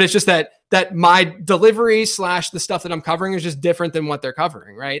that, but it's just that my delivery / the stuff that I'm covering is just different than what they're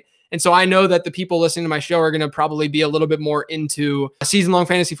covering. Right. And so I know that the people listening to my show are going to probably be a little bit more into season long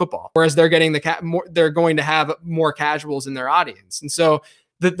fantasy football, whereas they're getting they're going to have more casuals in their audience. And so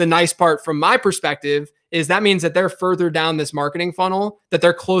the nice part from my perspective is that means that they're further down this marketing funnel, that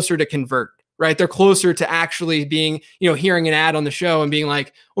they're closer to convert, right? They're closer to actually being, hearing an ad on the show and being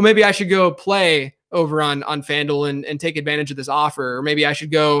like, well, maybe I should go play over on FanDuel and take advantage of this offer. Or maybe I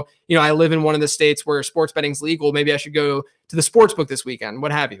should go, I live in one of the states where sports betting's legal. Maybe I should go to the sports book this weekend,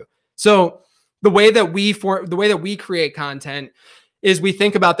 what have you. So the way that we create content is we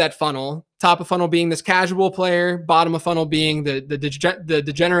think about that funnel, top of funnel being this casual player, bottom of funnel being the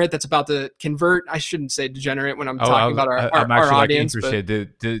degenerate that's about to convert. I shouldn't say degenerate when I'm talking about our audience. I'm actually interested.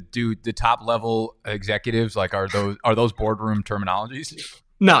 Do the top level executives, like, are those boardroom terminologies?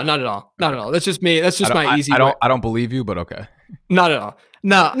 No, not at all. Not at all. That's just me. That's just my easy. I don't believe you, but okay. Not at all.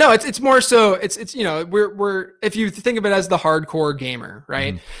 No. It's more so. It's we're if you think of it as the hardcore gamer,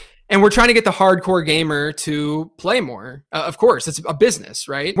 right? Mm-hmm. And we're trying to get the hardcore gamer to play more. Of course, it's a business,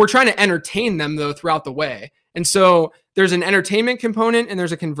 right? We're trying to entertain them, though, throughout the way. And so there's an entertainment component and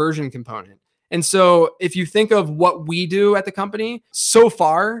there's a conversion component. And so if you think of what we do at the company, so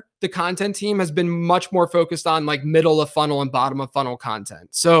far, the content team has been much more focused on like middle of funnel and bottom of funnel content.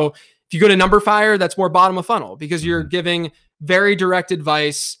 So if you go to Number Fire, that's more bottom of funnel because you're giving very direct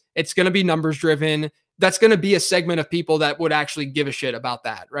advice. It's going to be numbers driven. That's going to be a segment of people that would actually give a shit about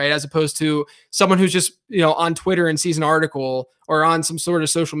that, right? As opposed to someone who's just, on Twitter and sees an article or on some sort of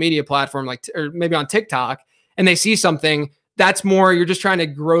social media platform, like, or maybe on TikTok, and they see something that's more, you're just trying to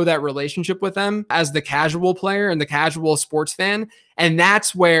grow that relationship with them as the casual player and the casual sports fan. And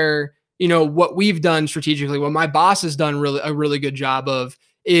that's where, what we've done strategically, what my boss has done a really good job of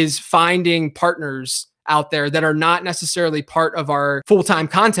is finding partners out there that are not necessarily part of our full-time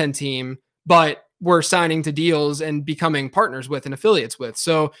content team, but we're signing to deals and becoming partners with and affiliates with.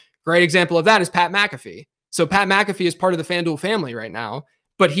 So great example of that is Pat McAfee. So Pat McAfee is part of the FanDuel family right now,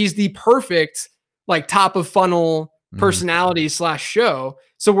 but he's the perfect like top of funnel personality / show.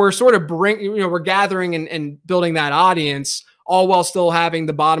 So we're sort of we're gathering and building that audience all while still having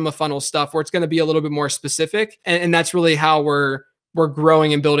the bottom of funnel stuff where it's going to be a little bit more specific. And that's really how we're we're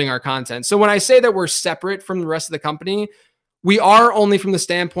growing and building our content. So when I say that we're separate from the rest of the company, we are only from the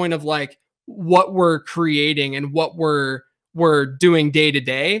standpoint of like what we're creating and what we're doing day to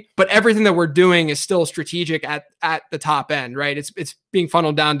day, but everything that we're doing is still strategic at the top end, right? It's being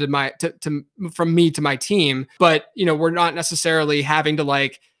funneled down to from me to my team, but we're not necessarily having to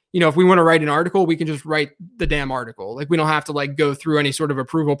like, if we want to write an article, we can just write the damn article. Like we don't have to like go through any sort of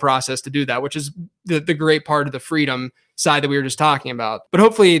approval process to do that, which is the great part of the freedom side that we were just talking about. But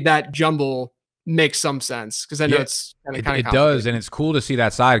hopefully that jumble makes some sense, because I know it's kind of it does, and it's cool to see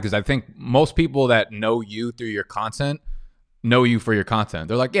that side, because I think most people that know you through your content know you for your content.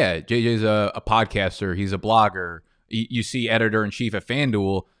 They're like, yeah, JJ's a podcaster, he's a blogger. You see editor-in-chief at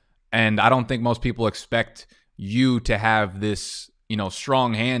FanDuel, and I don't think most people expect you to have this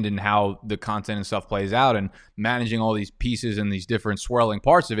strong hand in how the content and stuff plays out, and managing all these pieces and these different swirling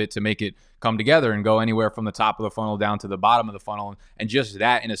parts of it to make it come together and go anywhere from the top of the funnel down to the bottom of the funnel. And just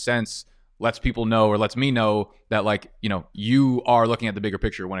that, in a sense, lets people know, or lets me know, that like, you are looking at the bigger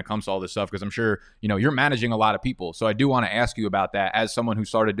picture when it comes to all this stuff, because I'm sure, you're managing a lot of people. So I do want to ask you about that as someone who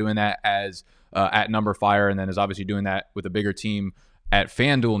started doing that as at Numberfire, and then is obviously doing that with a bigger team at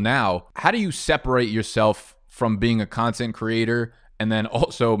FanDuel now. How do you separate yourself from being a content creator and then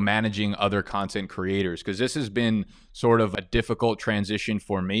also managing other content creators? Because this has been sort of a difficult transition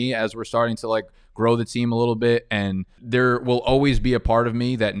for me as we're starting to like grow the team a little bit. And there will always be a part of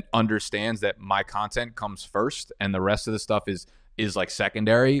me that understands that my content comes first and the rest of the stuff is like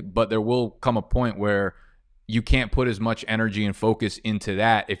secondary. But there will come a point where you can't put as much energy and focus into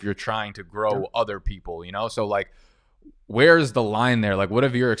that if you're trying to grow other people, So like, where's the line there? Like, what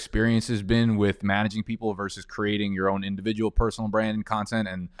have your experiences been with managing people versus creating your own individual personal brand and content,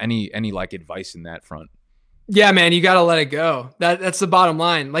 and any like advice in that front? Yeah, man, you got to let it go. That's the bottom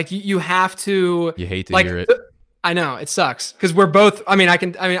line. Like you have to. You hate to like, hear it. I know it sucks, because we're both. I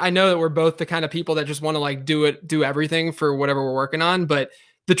know that we're both the kind of people that just want to like do everything for whatever we're working on. But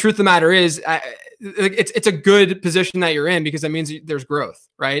the truth of the matter is, it's a good position that you're in, because that means there's growth,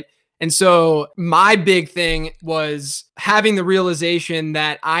 right? And so my big thing was having the realization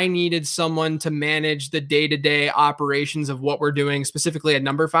that I needed someone to manage the day-to-day operations of what we're doing, specifically at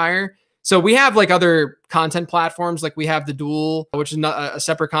Numberfire. So we have like other content platforms, like we have The Duel, which is not a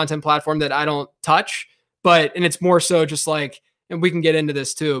separate content platform that I don't touch, and it's more so just like, and we can get into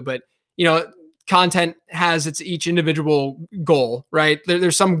this too, but content has its each individual goal, right?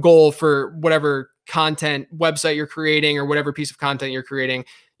 There's some goal for whatever content website you're creating or whatever piece of content you're creating.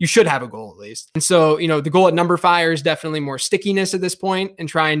 You should have a goal at least. And so, the goal at Numberfire is definitely more stickiness at this point, and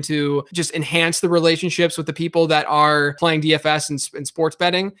trying to just enhance the relationships with the people that are playing DFS and sports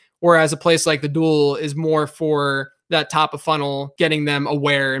betting. Whereas a place like The Duel is more for that top of funnel, getting them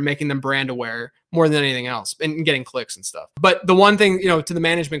aware and making them brand aware more than anything else, and getting clicks and stuff. But the one thing, to the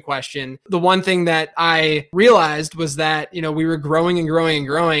management question, the one thing that I realized was that, we were growing and growing and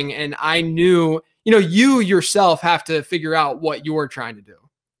growing. And I knew, you yourself have to figure out what you're trying to do.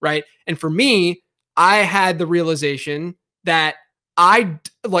 Right. And for me, I had the realization that I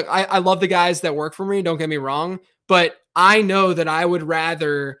love the guys that work for me. Don't get me wrong, but I know that I would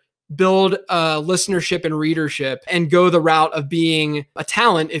rather build a listenership and readership and go the route of being a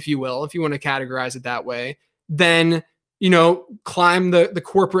talent, if you will, if you want to categorize it that way, than, climb the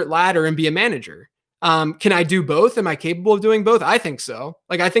corporate ladder and be a manager. Can I do both? Am I capable of doing both? I think so.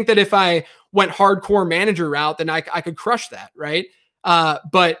 Like, I think that if I went hardcore manager route, then I could crush that. Right.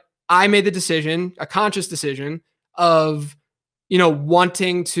 But I made the decision, a conscious decision of,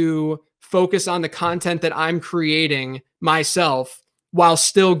 wanting to focus on the content that I'm creating myself while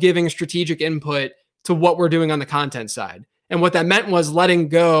still giving strategic input to what we're doing on the content side. And what that meant was letting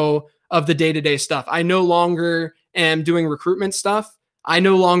go of the day-to-day stuff. I no longer am doing recruitment stuff. I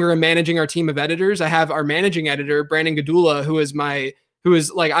no longer am managing our team of editors. I have our managing editor, Brandon Gadula, who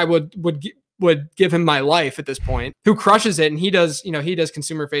is like, I would give him my life at this point, who crushes it. And he does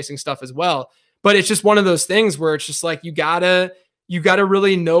consumer facing stuff as well. But it's just one of those things where it's just like, you gotta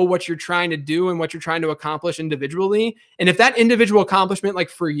really know what you're trying to do and what you're trying to accomplish individually. And if that individual accomplishment, like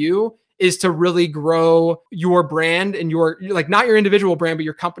for you, is to really grow your brand and your, like, not your individual brand, but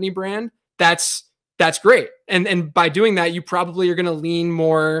your company brand, that's great. And by doing that, you probably are going to lean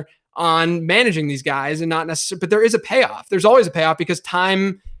more on managing these guys and not necessarily, but there is a payoff. There's always a payoff, because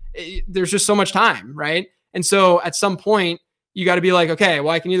there's just so much time. Right. And so at some point you got to be like, okay,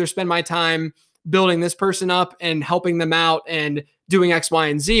 well, I can either spend my time building this person up and helping them out and doing X, Y,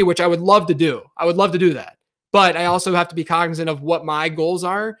 and Z, which I would love to do. I would love to do that. But I also have to be cognizant of what my goals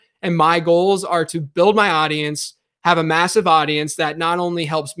are. And my goals are to build my audience, have a massive audience that not only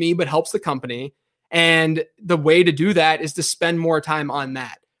helps me, but helps the company, And the way to do that is to spend more time on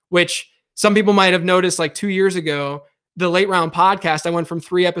that, which some people might have noticed like 2 years ago, the Late Round podcast, I went from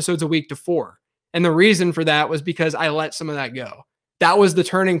 3 episodes a week to 4. And the reason for that was because I let some of that go. That was the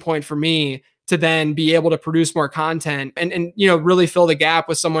turning point for me to then be able to produce more content and really fill the gap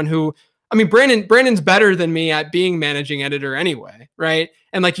with someone who, I mean, Brandon's better than me at being managing editor anyway, right?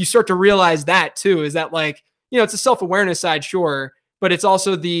 And like you start to realize that too, is that like, it's a self-awareness side, sure, but it's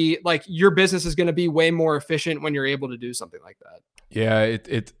also the like your business is going to be way more efficient when you're able to do something like that. Yeah,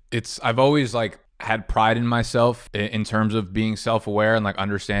 it's I've always like had pride in myself in terms of being self-aware and like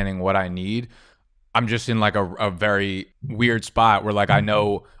understanding what I need. I'm just in like a very weird spot where like I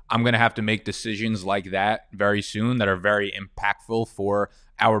know I'm going to have to make decisions like that very soon that are very impactful for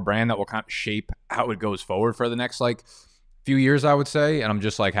our brand that will kind of shape how it goes forward for the next like few years, I would say. And I'm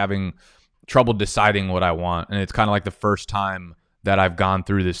just like having trouble deciding what I want. And it's kind of like the first time that I've gone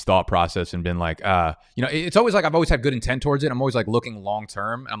through this thought process and been like, it's always like I've always had good intent towards it. I'm always like looking long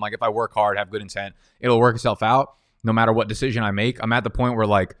term. I'm like, if I work hard, have good intent, it'll work itself out no matter what decision I make. I'm at the point where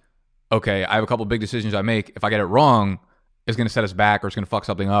like, okay, I have a couple of big decisions I make. If I get it wrong, it's going to set us back or it's going to fuck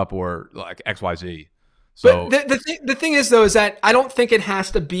something up or like X, Y, Z. So but the thing is though, is that I don't think it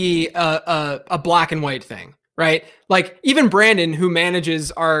has to be a black and white thing, right? Like even Brandon, who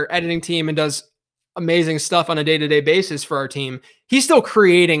manages our editing team and does amazing stuff on a day-to-day basis for our team, he's still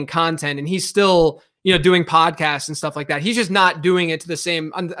creating content and he's still, doing podcasts and stuff like that. He's just not doing it at the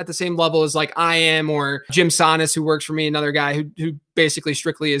same level as like I am, or Jim Sonis, who works for me, another guy who basically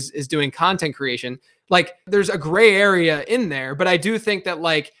strictly is doing content creation. Like there's a gray area in there, but I do think that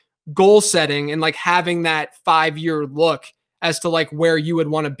like goal setting and like having that 5-year look as to like where you would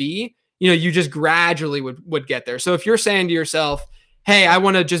want to be, you just gradually would get there. So if you're saying to yourself, hey, I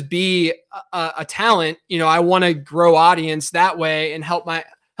want to just be a talent, I want to grow audience that way and help my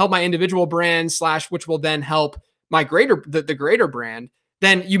individual brand / which will then help my the greater brand,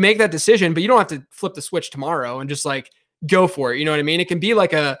 then you make that decision, but you don't have to flip the switch tomorrow and just like go for it. You know what I mean? It can be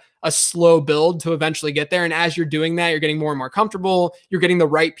like a slow build to eventually get there. And as you're doing that, you're getting more and more comfortable. You're getting the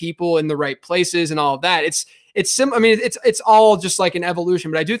right people in the right places and all of that. It's all just like an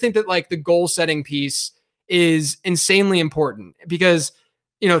evolution, but I do think that like the goal setting piece is insanely important because,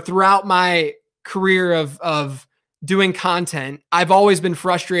 throughout my career of doing content, I've always been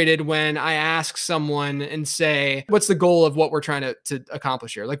frustrated when I ask someone and say, what's the goal of what we're trying to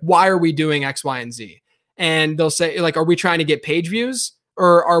accomplish here? Like, why are we doing X, Y, and Z? And they'll say like, are we trying to get page views?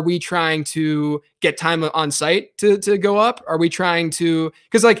 Or are we trying to get time on site to go up? Are we trying to,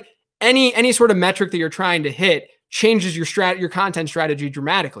 because like any sort of metric that you're trying to hit changes your content strategy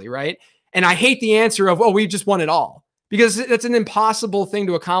dramatically, right? And I hate the answer of, we just want it all, because that's an impossible thing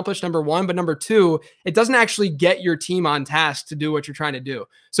to accomplish, number one. But number two, it doesn't actually get your team on task to do what you're trying to do.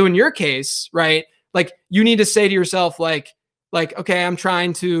 So in your case, right, like you need to say to yourself, like, okay, I'm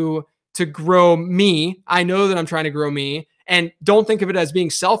trying to grow me. I know that I'm trying to grow me. And don't think of it as being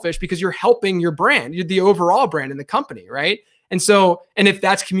selfish because you're helping your brand, you're the overall brand in the company, right? And so, and if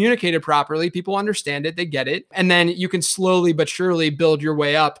that's communicated properly, people understand it, they get it. And then you can slowly but surely build your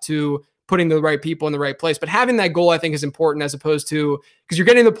way up to putting the right people in the right place. But having that goal, I think, is important, as opposed to, because you're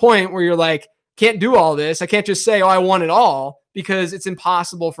getting to the point where you're like, can't do all this. I can't just say, I want it all, because it's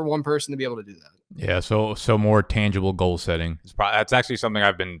impossible for one person to be able to do that. Yeah. So more tangible goal setting. That's actually something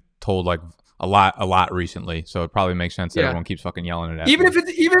I've been told like a lot recently. So it probably makes sense that everyone kees fucking yelling it at even me.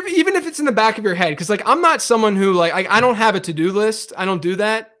 Even if it's in the back of your head. Cause like, I'm not someone who like, I don't have a to-do list. I don't do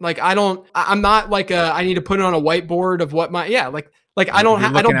that. Like, I'm not like I need to put it on a whiteboard of what I don't do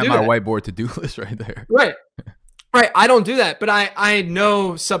my that. whiteboard to-do list right there. Right. Right. I don't do that, but I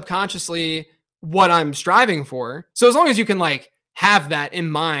know subconsciously what I'm striving for. So as long as you can like have that in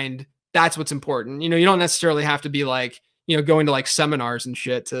mind, that's what's important. You don't necessarily have to be like, going to like seminars and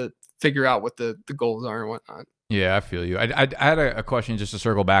shit to figure out what the goals are and whatnot. Yeah, I feel you. I had a question just to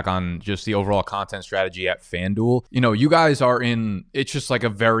circle back on just the overall content strategy at FanDuel. You guys are it's just like a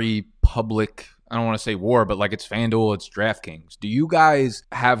very public, I don't want to say war, but like it's FanDuel, it's DraftKings. Do you guys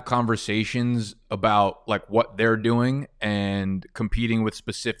have conversations about like what they're doing and competing with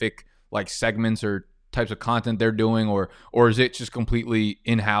specific like segments or types of content they're doing, or is it just completely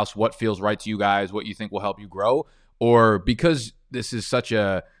in-house, what feels right to you guys, what you think will help you grow? Or because this is such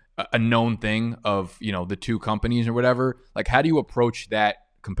a known thing of, the two companies or whatever, like how do you approach that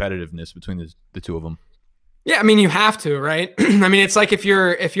competitiveness between the two of them? Yeah, I mean, you have to, right? I mean, it's like if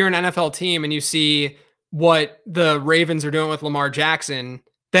you're an NFL team and you see what the Ravens are doing with Lamar Jackson,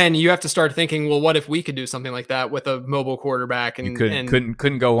 then you have to start thinking, well, what if we could do something like that with a mobile quarterback? And you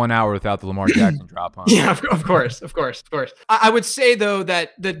couldn't go 1 hour without the Lamar Jackson drop, huh? Yeah, of course. I would say though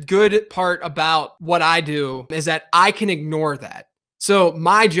that the good part about what I do is that I can ignore that. So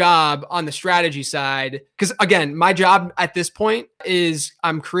my job on the strategy side, because again, my job at this point is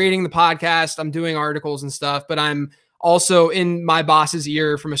I'm creating the podcast, I'm doing articles and stuff, but I'm also in my boss's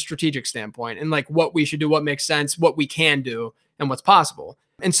ear from a strategic standpoint and like what we should do, what makes sense, what we can do, and what's possible.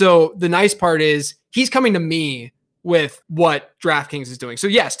 And so the nice part is he's coming to me with what DraftKings is doing. So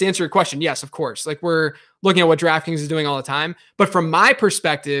yes, to answer your question, yes, of course, like we're looking at what DraftKings is doing all the time. But from my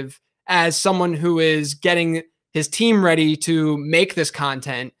perspective, as someone who is getting his team ready to make this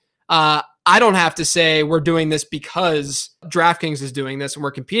content, I don't have to say we're doing this because DraftKings is doing this and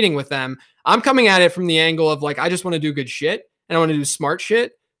we're competing with them. I'm coming at it from the angle of like, I just want to do good shit and I want to do smart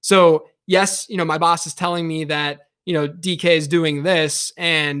shit. So yes, my boss is telling me that, DK is doing this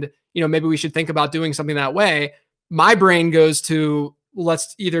and, maybe we should think about doing something that way. My brain goes to,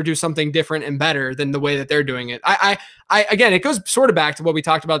 let's either do something different and better than the way that they're doing it. I again, it goes sort of back to what we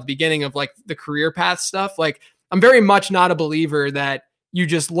talked about at the beginning of like the career path stuff. Like I'm very much not a believer that you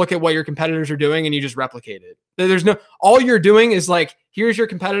just look at what your competitors are doing and you just replicate it. There's all you're doing is like, here's your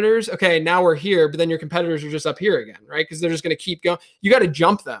competitors. Okay, now we're here, but then your competitors are just up here again, right? Because they're just going to keep going. You got to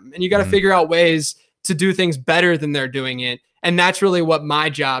jump them and you got to figure out ways to do things better than they're doing it. And that's really what my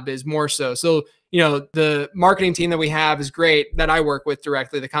job is more so. So, the marketing team that we have is great that I work with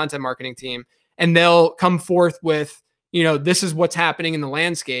directly, the content marketing team, and they'll come forth with, this is what's happening in the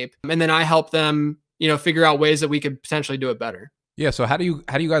landscape. And then I help them, figure out ways that we could potentially do it better. Yeah. So how do you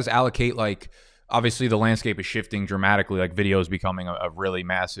guys allocate, like, obviously the landscape is shifting dramatically, like video is becoming a really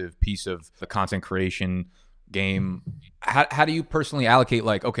massive piece of the content creation game. How do you personally allocate,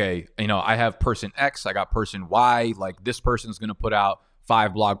 like, okay, I have person X, I got person Y, like this person's going to put out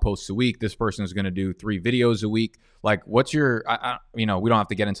 5 blog posts a week. This person is going to do 3 videos a week. Like what's your, we don't have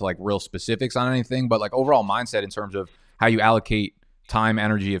to get into like real specifics on anything, but like overall mindset in terms of how you allocate time,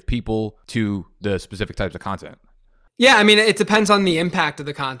 energy of people to the specific types of content. Yeah, I mean, it depends on the impact of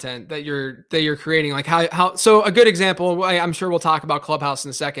the content that you're creating. Like how. So a good example, I'm sure we'll talk about Clubhouse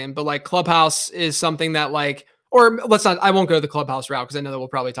in a second, but like Clubhouse is something that like, or let's not. I won't go the Clubhouse route because I know that we'll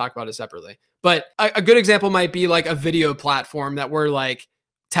probably talk about it separately. But a good example might be like a video platform that we're like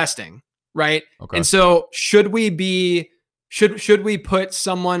testing, right? Okay. And so should we put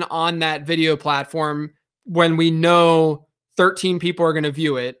someone on that video platform when we know 13 people are going to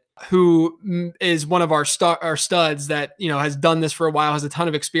view it, who is one of our studs that, has done this for a while, has a ton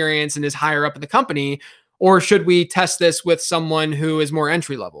of experience and is higher up in the company? Or should we test this with someone who is more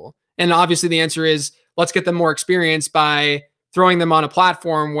entry level? And obviously the answer is let's get them more experience by throwing them on a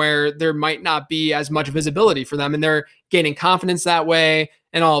platform where there might not be as much visibility for them and they're gaining confidence that way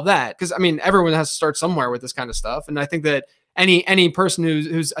and all of that. Because I mean, everyone has to start somewhere with this kind of stuff. And I think that any person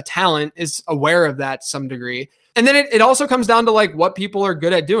who's a talent is aware of that to some degree. And then it also comes down to like what people are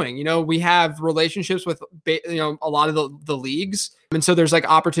good at doing. We have relationships with, a lot of the leagues. And so there's like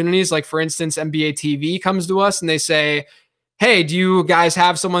opportunities, like for instance, NBA TV comes to us and they say, hey, do you guys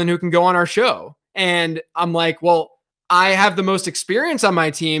have someone who can go on our show? And I'm like, well, I have the most experience on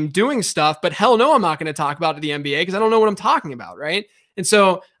my team doing stuff, but hell no, I'm not going to talk about the NBA because I don't know what I'm talking about. Right. And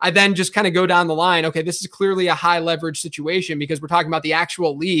so I then just kind of go down the line. Okay, this is clearly a high leverage situation because we're talking about the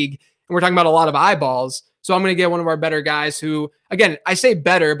actual league and we're talking about a lot of eyeballs. So I'm going to get one of our better guys who, again, I say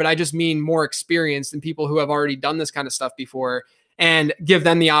better, but I just mean more experienced than people who have already done this kind of stuff before and give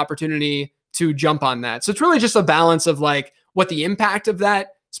them the opportunity to jump on that. So it's really just a balance of like what the impact of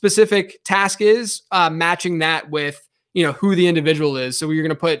that specific task is, matching that with, who the individual is. So you're going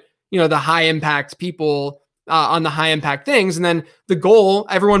to put, the high impact people on the high impact things. And then the goal,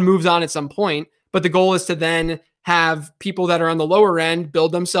 everyone moves on at some point, but the goal is to then have people that are on the lower end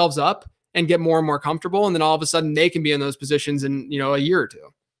build themselves up and get more and more comfortable. And then all of a sudden they can be in those positions in, a year or two.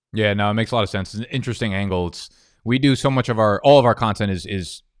 Yeah, no, it makes a lot of sense. It's an interesting angle. We do so much of all of our content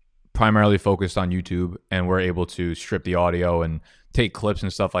is primarily focused on YouTube, and we're able to strip the audio and take clips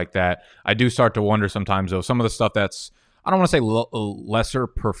and stuff like that. I do start to wonder sometimes though, some of the stuff that's, I don't want to say lesser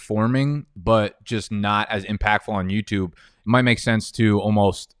performing, but just not as impactful on YouTube. It might make sense to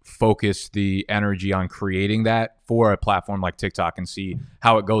almost focus the energy on creating that for a platform like TikTok and see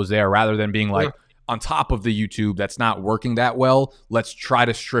how it goes there, rather than being like on top of the YouTube that's not working that well. Let's try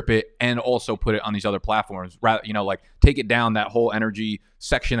to strip it and also put it on these other platforms. Rather, like take it down, that whole energy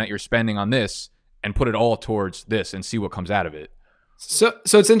section that you're spending on this, and put it all towards this and see what comes out of it. So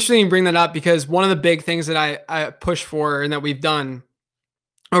it's interesting you bring that up because one of the big things that I push for and that we've done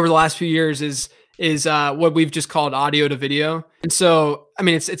over the last few years is is what we've just called audio to video. And so, I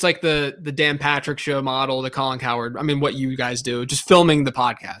mean, it's like the Dan Patrick Show model, the Colin Cowherd. I mean, what you guys do, just filming the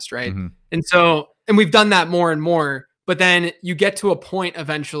podcast, right? Mm-hmm. And so, and we've done that more and more. But then you get to a point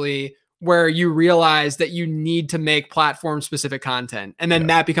eventually where you realize that you need to make platform specific content. And then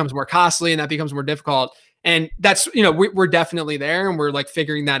that becomes more costly and that becomes more difficult. And that's, you know, we're definitely there and we're like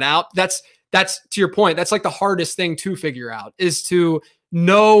figuring that out. That's to your point. That's like the hardest thing to figure out, is to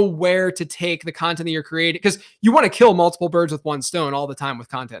know where to take the content that you're creating, because you want to kill multiple birds with one stone all the time with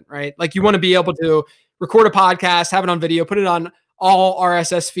content, right? Like you want to be able to record a podcast, have it on video, put it on all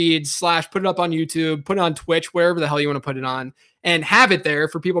RSS feeds, /, put it up on YouTube, put it on Twitch, wherever the hell you want to put it on, and have it there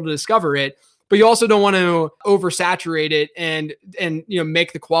for people to discover it. But you also don't want to oversaturate it and you know,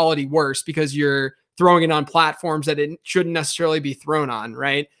 make the quality worse because you're throwing it on platforms that it shouldn't necessarily be thrown on,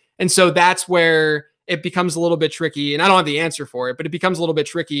 right? And so that's where it becomes a little bit tricky. And I don't have the answer for it, but it becomes a little bit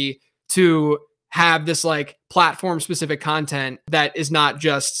tricky to have this like platform specific content that is not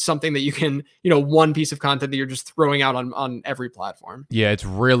just something that you can, you know, one piece of content that you're just throwing out on every platform. Yeah, it's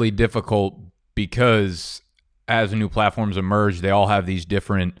really difficult because as new platforms emerge, they all have these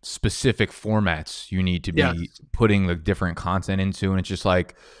different specific formats you need to be putting the different content into. And it's just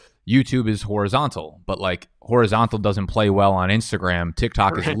like YouTube is horizontal, but like horizontal doesn't play well on Instagram.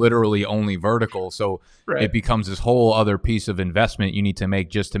 TikTok is literally only vertical. So it becomes this whole other piece of investment you need to make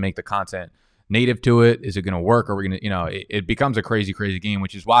just to make the content native to it. Is it going to work? Are we going to, you know, it becomes a crazy game,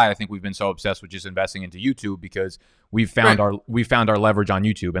 which is why I think we've been so obsessed with just investing into YouTube, because we've found our leverage on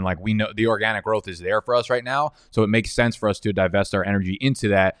YouTube, and like we know the organic growth is there for us right now. So it makes sense for us to divest our energy into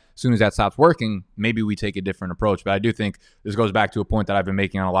that. As soon as that stops working, maybe we take a different approach. But I do think this goes back to a point that I've been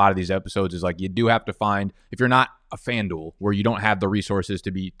making on a lot of these episodes, is like you do have to find, if you're not a FanDuel where you don't have the resources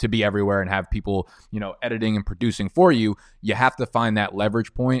to be everywhere and have people, you know, editing and producing for you, you have to find that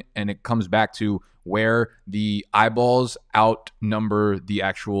leverage point. And it comes back to where the eyeballs outnumber the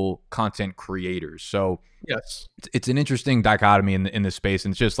actual content creators. So yes, it's an interesting dichotomy in this space.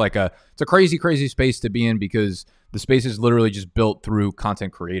 And it's just like it's a crazy space to be in, because the space is literally just built through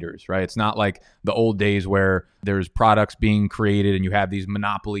content creators, right? It's not like the old days where there's products being created and you have these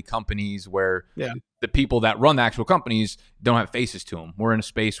monopoly companies where the people that run the actual companies don't have faces to them. We're in a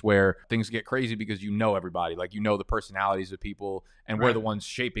space where things get crazy because you know everybody, like you know the personalities of people, and we're the ones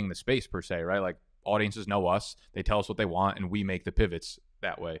shaping the space per se, right? Like audiences know us, they tell us what they want, and we make the pivots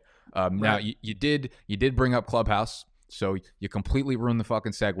that way. Now you did bring up Clubhouse, so you completely ruined the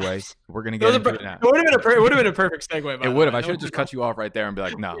fucking segue. We're gonna get into it now. It would have been a perfect segue. It would have. I should have just cut you off right there and be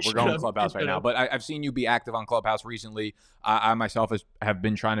like, no, we're going to Clubhouse right now. But I've seen you be active on Clubhouse recently. I myself have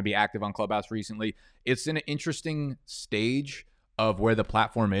been trying to be active on Clubhouse recently. It's in an interesting stage of where the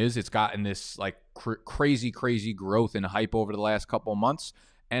platform is. It's gotten this like crazy growth and hype over the last couple of months,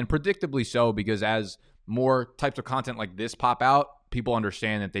 and predictably so, because as more types of content like this pop out, people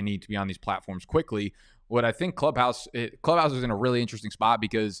understand that they need to be on these platforms quickly. What I think Clubhouse is in a really interesting spot,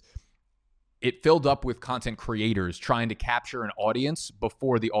 because it filled up with content creators trying to capture an audience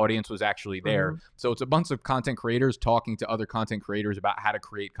before the audience was actually there. So it's a bunch of content creators talking to other content creators about how to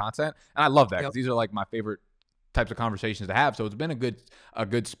create content. And I love that, because these are like my favorite types of conversations to have. So it's been a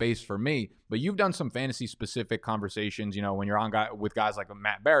good space for me. But you've done some fantasy specific conversations, you know, when you're on with guys like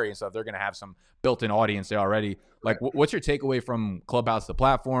Matt Berry and stuff, they're going to have some built-in audience there already. Like what's your takeaway from Clubhouse, the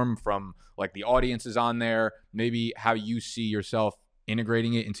platform, from like the audiences on there, maybe how you see yourself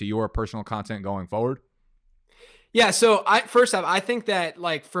integrating it into your personal content going forward? Yeah. So first off, I think that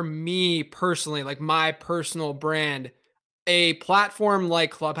like for me personally, like my personal brand, a platform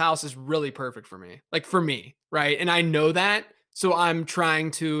like Clubhouse is really perfect for me, like for me. Right. And I know that. So I'm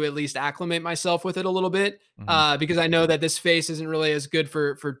trying to at least acclimate myself with it a little bit, because I know that this face isn't really as good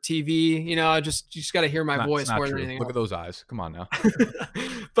for TV. You know, you just got to hear my voice more than anything Look else. at those eyes. Come on now.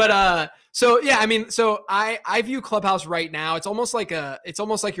 But so yeah, I mean, so I view Clubhouse right now. It's almost like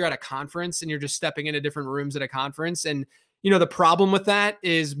you're at a conference and you're just stepping into different rooms at a conference. And you know, the problem with that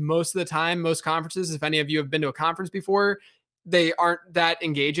is most of the time, most conferences, if any of you have been to a conference before, they aren't that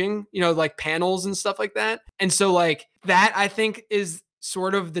engaging, you know, like panels and stuff like that. And so like that, I think, is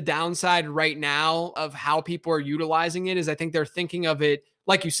sort of the downside right now of how people are utilizing it. Is I think they're thinking of it,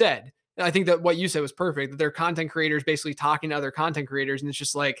 like you said, I think that what you said was perfect, that they're content creators basically talking to other content creators. And it's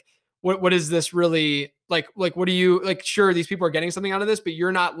just like, what is this really like, what do you like? Sure, these people are getting something out of this, but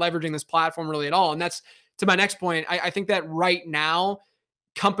you're not leveraging this platform really at all. And that's to my next point. I think that right now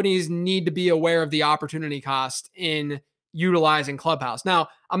companies need to be aware of the opportunity cost in utilizing Clubhouse. Now,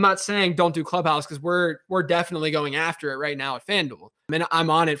 I'm not saying don't do Clubhouse, because we're definitely going after it right now at FanDuel. I mean, I'm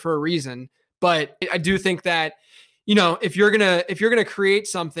on it for a reason, but I do think that, if you're gonna create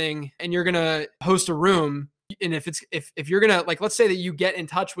something and you're gonna host a room, and if you're gonna, like, let's say that you get in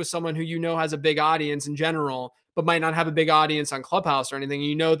touch with someone who has a big audience in general, but might not have a big audience on Clubhouse or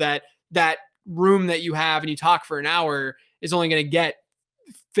anything, that room that you have and you talk for an hour is only going to get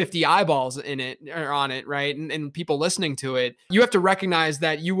 50 eyeballs in it or on it, right? And people listening to it, you have to recognize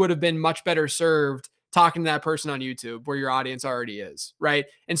that you would have been much better served talking to that person on YouTube where your audience already is, right?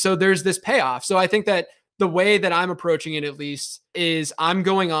 And so there's this payoff. So I think that the way that I'm approaching it, at least, is I'm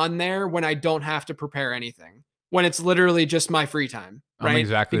going on there when I don't have to prepare anything, when it's literally just my free time. Right? I'm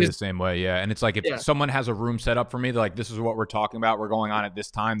exactly the same way. Yeah. And it's like, if someone has a room set up for me, they're like, this is what we're talking about, we're going on at this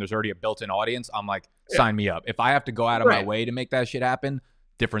time, there's already a built-in audience, I'm like, sign me up. If I have to go out of my way to make that shit happen,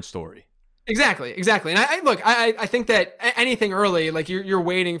 different story. Exactly. And I think that anything early, like, you're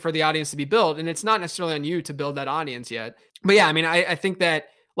waiting for the audience to be built, and it's not necessarily on you to build that audience yet. But yeah, I mean, I think that,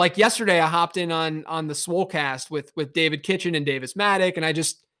 like, yesterday I hopped in on the Swolecast with David Kitchen and Davis Maddock, and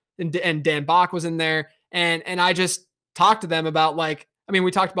and Dan Bach was in there, and I just talked to them about, like, I mean,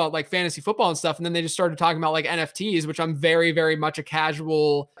 we talked about, like, fantasy football and stuff, and then they just started talking about, like, NFTs, which I'm very, very much a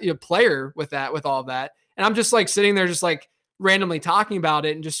casual player with all of that. And I'm just, like, sitting there just, like, randomly talking about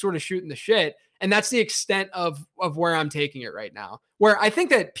it and just sort of shooting the shit. And that's the extent of where I'm taking it right now, where I think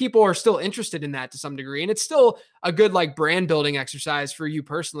that people are still interested in that to some degree. And it's still a good, like, brand building exercise for you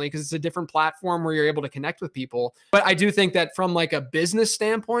personally, because it's a different platform where you're able to connect with people. But I do think that from, like, a business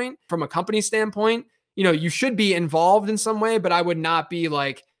standpoint, from a company standpoint, you should be involved in some way, but I would not be,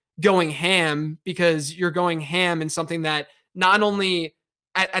 like, going ham, because you're going ham in something that not only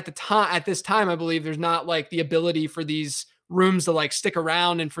at this time, I believe there's not, like, the ability for these rooms to, like, stick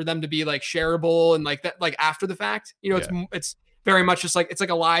around and for them to be, like, shareable and, like, that, like, after the fact, it's very much just like, it's like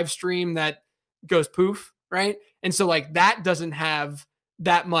a live stream that goes poof. Right. And so, like, that doesn't have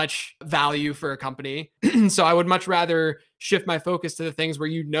that much value for a company. So I would much rather shift my focus to the things where,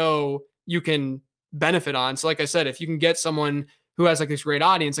 you can benefit on. So, like I said, if you can get someone who has, like, this great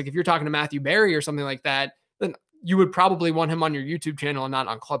audience, like if you're talking to Matthew Berry or something like that, then you would probably want him on your YouTube channel and not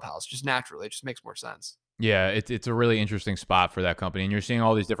on Clubhouse, just naturally. It just makes more sense. Yeah, it's a really interesting spot for that company. And you're seeing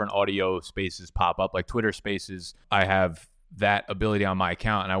all these different audio spaces pop up, like Twitter Spaces. I have that ability on my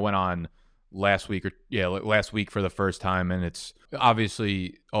account, and I went on last week for the first time, and it's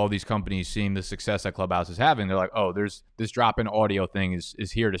obviously all these companies seeing the success that Clubhouse is having. They're like, oh, there's this drop-in audio thing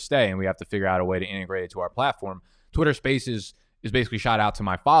is here to stay, and we have to figure out a way to integrate it to our platform. Twitter Spaces is basically shot out to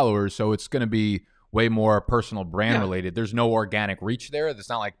my followers, so it's going to be way more personal brand related. There's no organic reach there. It's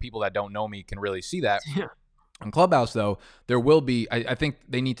not like people that don't know me can really see that. Yeah. On Clubhouse, though, there will be, I think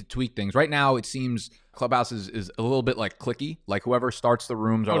they need to tweak things. Right now, it seems Clubhouse is a little bit, like, clicky. Like, whoever starts the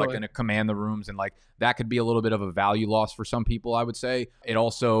rooms are, like, going to command the rooms. And, like, that could be a little bit of a value loss for some people, I would say. It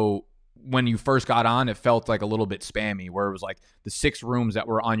also, when you first got on, it felt like a little bit spammy, where it was like the 6 rooms that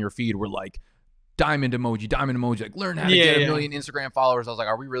were on your feed were like, diamond emoji, like, learn how to get a million Instagram followers. I was like,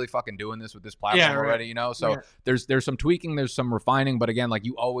 are we really fucking doing this with this platform already? So there's some tweaking, there's some refining, but again, like,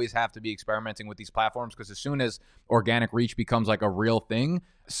 you always have to be experimenting with these platforms, because as soon as organic reach becomes, like, a real thing,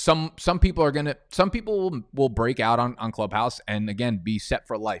 some people will break out on Clubhouse and, again, be set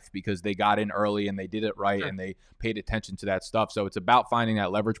for life because they got in early and they did it right and they paid attention to that stuff. So it's about finding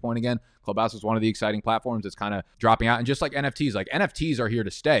that leverage point again. Clubhouse is one of the exciting platforms that's kind of dropping out, and just like NFTs are here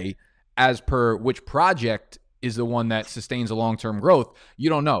to stay. As per which project is the one that sustains a long-term growth, you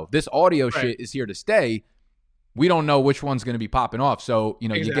don't know. This audio shit is here to stay. We don't know which one's going to be popping off. So, you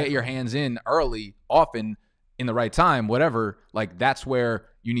get your hands in early, often, in the right time, whatever. Like, that's where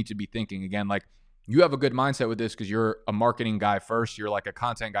you need to be thinking. Again, like, you have a good mindset with this because you're a marketing guy first. You're, like, a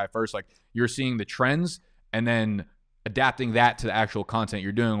content guy first. Like, you're seeing the trends and then adapting that to the actual content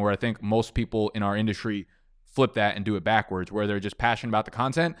you're doing, where I think most people in our industry flip that and do it backwards, where they're just passionate about the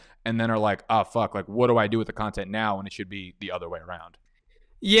content and then are like, oh, fuck, like, what do I do with the content now? And it should be the other way around.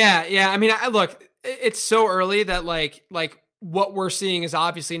 Yeah. I mean, look, it's so early that, like what we're seeing is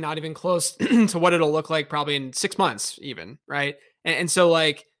obviously not even close to what it'll look like probably in 6 months even, right? And so,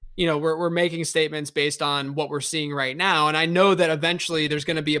 like, we're making statements based on what we're seeing right now. And I know that eventually there's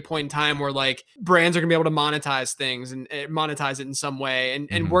going to be a point in time where, like, brands are going to be able to monetize things and monetize it in some way.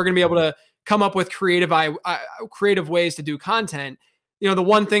 And we're going to be able to come up with creative ways to do content. The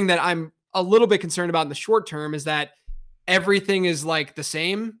one thing that I'm a little bit concerned about in the short term is that everything is, like, the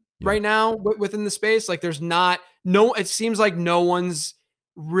same right now within the space. Like, it seems like no one's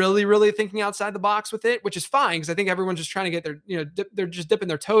really thinking outside the box with it, which is fine, because I think everyone's just trying to get their, they're just dipping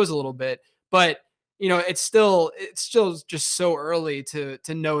their toes a little bit. But, it's still just so early to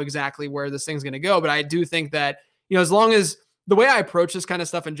know exactly where this thing's going to go. But I do think that, as long as the way I approach this kind of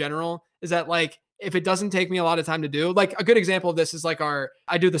stuff in general is that, like, if it doesn't take me a lot of time to do, like a good example of this is like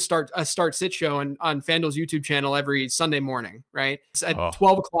I do the start sit show on FanDuel's YouTube channel every Sunday morning, right? It's at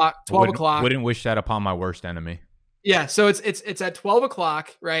 12 o'clock, 12 o'clock. Wouldn't wish that upon my worst enemy. Yeah. So it's at 12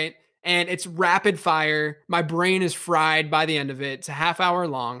 o'clock, right? And it's rapid fire. My brain is fried by the end of it. It's a half hour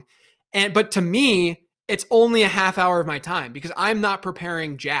long. But to me, it's only a half hour of my time because I'm not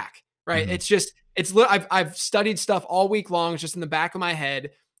preparing jack, right? Mm-hmm. I've studied stuff all week long. It's just in the back of my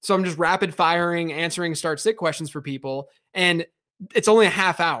head. So I'm just rapid firing, answering start sit questions for people. And it's only a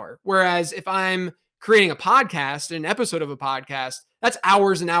half hour. Whereas if I'm creating a podcast, an episode of a podcast, that's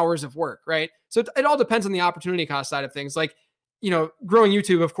hours and hours of work, right? So it all depends on the opportunity cost side of things. Like, growing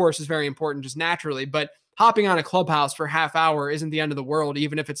YouTube, of course, is very important just naturally, but hopping on a Clubhouse for half hour isn't the end of the world,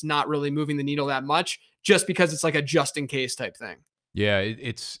 even if it's not really moving the needle that much, just because it's like a just in case type thing. Yeah,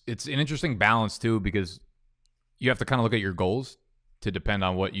 it's an interesting balance too, because you have to kind of look at your goals to depend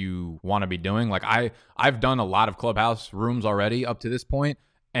on what you want to be doing. Like I've done a lot of Clubhouse rooms already up to this point,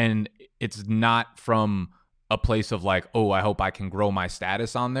 and it's not from a place of like, oh, I hope I can grow my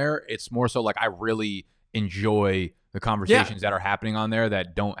status on there. It's more so like I really enjoy the conversations that are happening on there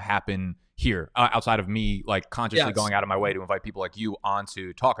that don't happen here outside of me like consciously going out of my way to invite people like you on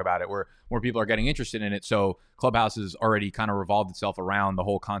to talk about it, where more people are getting interested in it. So Clubhouse has already kind of revolved itself around the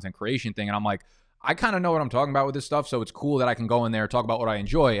whole content creation thing. And I'm like, I kind of know what I'm talking about with this stuff. So it's cool that I can go in there, talk about what I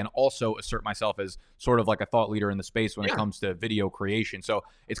enjoy, and also assert myself as sort of like a thought leader in the space when it comes to video creation. So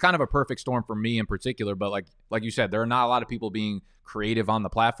it's kind of a perfect storm for me in particular. But like you said, there are not a lot of people being creative on the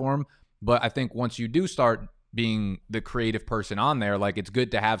platform. But I think once you do start being the creative person on there, like it's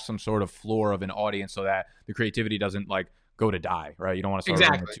good to have some sort of floor of an audience so that the creativity doesn't like go to die, right? You don't want to start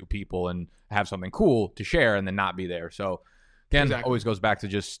running with two people and have something cool to share and then not be there. So again, always goes back to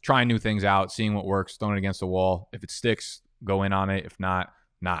just trying new things out, seeing what works, throwing it against the wall. If it sticks, go in on it. If not,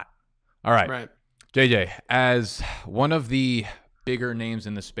 not. All right. JJ, as one of the bigger names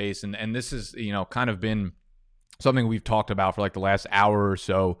in the space, and this is, kind of been something we've talked about for like the last hour or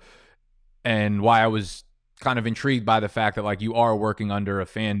so, and why I was kind of intrigued by the fact that like you are working under a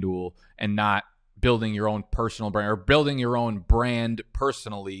FanDuel and not building your own personal brand or building your own brand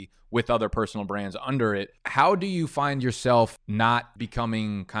personally with other personal brands under it. How do you find yourself not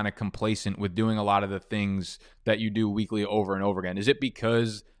becoming kind of complacent with doing a lot of the things that you do weekly over and over again? Is it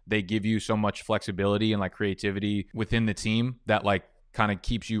because they give you so much flexibility and like creativity within the team that like kind of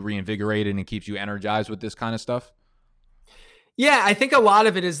keeps you reinvigorated and keeps you energized with this kind of stuff? Yeah, I think a lot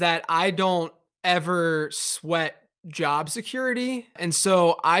of it is that I don't ever sweat job security. And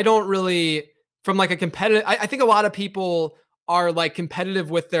so I don't really, from like a competitive, I think a lot of people are like competitive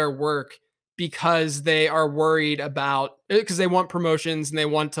with their work because they are worried about, because they want promotions and they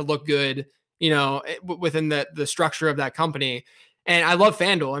want to look good, within the structure of that company. And I love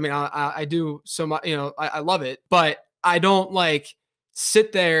FanDuel. I mean, I do so much, I love it, but I don't like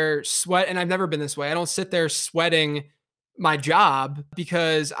sit there sweat. And I've never been this way. I don't sit there sweating my job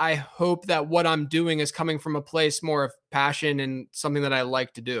because I hope that what I'm doing is coming from a place more of passion and something that I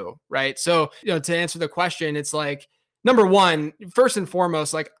like to do. Right. So, to answer the question, it's like, number one, first and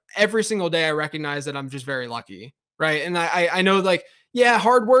foremost, like every single day I recognize that I'm just very lucky. Right. And I know like, yeah,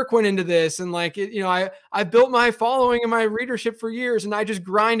 hard work went into this. And like, I built my following and my readership for years and I just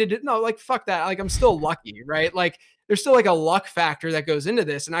grinded it. No, like, fuck that. Like, I'm still lucky. Right. Like there's still like a luck factor that goes into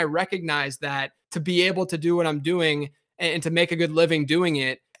this. And I recognize that to be able to do what I'm doing and to make a good living doing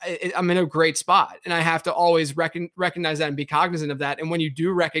it, I'm in a great spot. And I have to always recognize that and be cognizant of that. And when you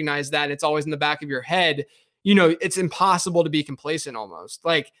do recognize that, it's always in the back of your head, it's impossible to be complacent almost.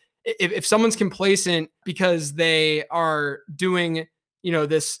 Like if someone's complacent because they are doing,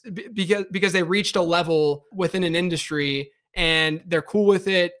 this because they reached a level within an industry and they're cool with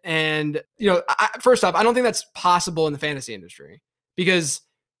it. And, first off, I don't think that's possible in the fantasy industry because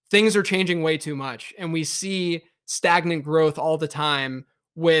things are changing way too much. And we see stagnant growth all the time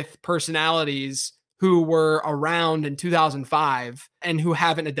with personalities who were around in 2005 and who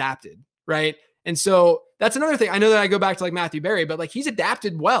haven't adapted. Right. And so that's another thing. I know that I go back to like Matthew Berry, but like he's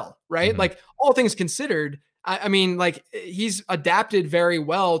adapted well, right? Mm-hmm. Like all things considered, I mean, like he's adapted very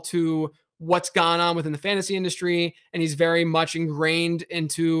well to what's gone on within the fantasy industry. And he's very much ingrained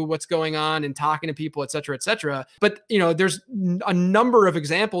into what's going on and talking to people, et cetera, et cetera. But, there's a number of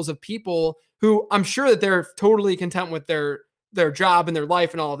examples of people who I'm sure that they're totally content with their job and their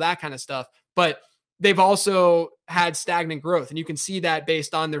life and all of that kind of stuff. But they've also had stagnant growth. And you can see that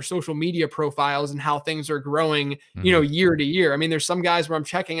based on their social media profiles and how things are growing, year to year. I mean, there's some guys where I'm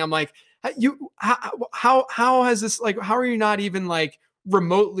checking, I'm like, how has this, like, how are you not even like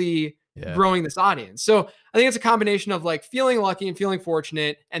remotely Yeah. growing this audience. So I think it's a combination of like feeling lucky and feeling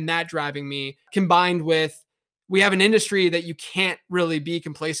fortunate and that driving me, combined with we have an industry that you can't really be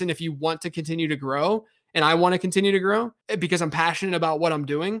complacent if you want to continue to grow. And I want to continue to grow because I'm passionate about what I'm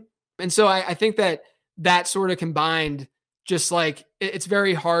doing. And so I think that sort of combined, just like it's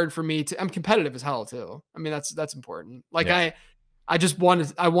very hard for me to, I'm competitive as hell too. I mean, that's important. Like Yeah. I just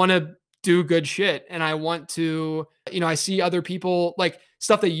I want to do good shit. And I want to, I see other people like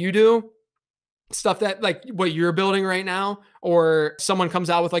stuff that you do, stuff that like what you're building right now, or someone comes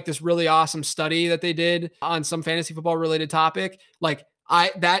out with like this really awesome study that they did on some fantasy football related topic. Like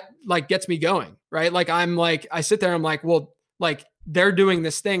that like gets me going, right? Like I sit there, I'm like, well, like they're doing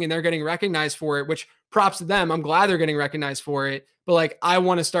this thing and they're getting recognized for it, which props to them. I'm glad they're getting recognized for it, but like, I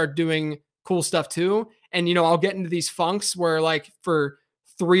want to start doing cool stuff too. And, I'll get into these funks where like for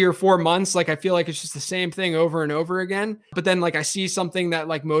 3 or 4 months, like I feel like it's just the same thing over and over again. But then like I see something that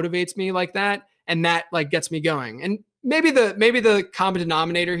like motivates me like that, and that like gets me going. And maybe the common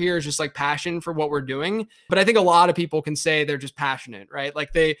denominator here is just like passion for what we're doing. But I think a lot of people can say they're just passionate, right?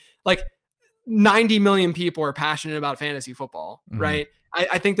 Like 90 million people are passionate about fantasy football, right?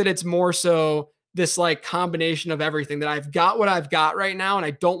 I think that it's more so this like combination of everything, that I've got what I've got right now and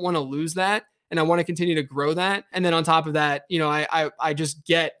I don't want to lose that. And I want to continue to grow that. And then on top of that, I just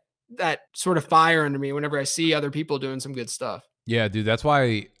get that sort of fire under me whenever I see other people doing some good stuff. Yeah, dude, that's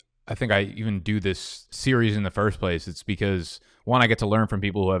why I think I even do this series in the first place. It's because, one, I get to learn from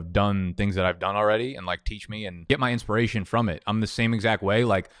people who have done things that I've done already and like teach me and get my inspiration from it. I'm the same exact way.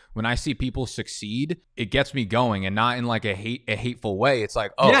 Like when I see people succeed, it gets me going, and not in like a hateful way. It's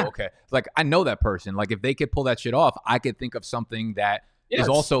like, oh, yeah. Okay. Like I know that person. Like if they could pull that shit off, I could think of something that is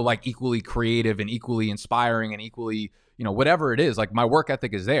also like equally creative and equally inspiring and equally, whatever it is. Like my work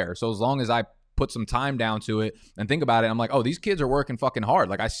ethic is there. So as long as I put some time down to it and think about it, I'm like, oh, these kids are working fucking hard.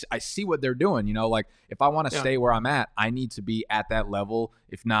 Like I see what they're doing, like if I want to stay where I'm at, I need to be at that level,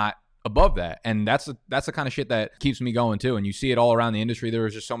 if not above that. And that's the kind of shit that keeps me going too. And you see it all around the industry. There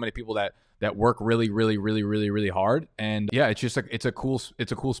is just so many people that work really, really, really, really, really hard. And yeah, it's just like, it's a cool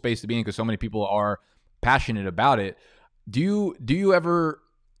space to be in because so many people are passionate about it. Do you ever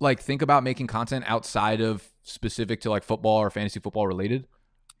like think about making content outside of specific to like football or fantasy football related?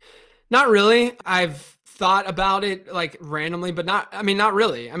 Not really. I've thought about it like randomly, but not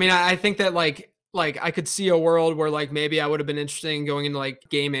really. I mean, I think that like I could see a world where like maybe I would have been interested in going into like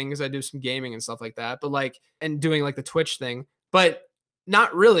gaming, because I do some gaming and stuff like that, but like, and doing like the Twitch thing, but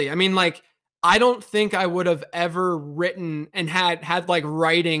not really. I mean, like, I don't think I would have ever written and had like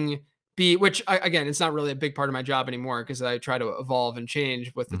writing be, which again, it's not really a big part of my job anymore because I try to evolve and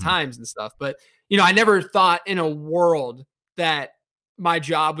change with the times and stuff. But, I never thought in a world that my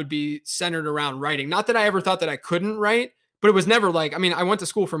job would be centered around writing. Not that I ever thought that I couldn't write, but it was never like, I mean, I went to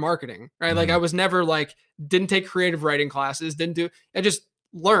school for marketing, right? Like I was never like, didn't take creative writing classes, I just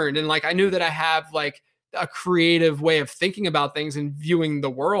learned. And like, I knew that I have like a creative way of thinking about things and viewing the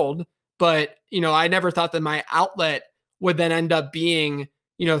world. But, I never thought that my outlet would then end up being,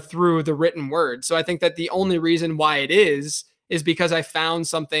 through the written word. So I think that the only reason why it is because I found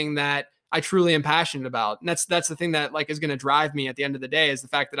something that I truly am passionate about. And that's the thing that like is going to drive me at the end of the day, is the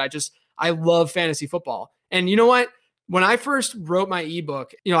fact that I love fantasy football. And you know what? When I first wrote my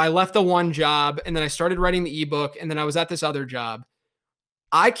ebook, I left the one job and then I started writing the ebook and then I was at this other job.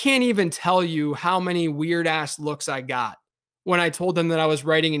 I can't even tell you how many weird ass looks I got when I told them that I was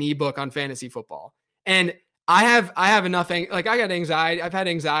writing an ebook on fantasy football. And I have enough, like I got anxiety. I've had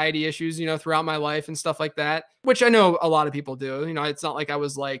anxiety issues, throughout my life and stuff like that, which I know a lot of people do. It's not like it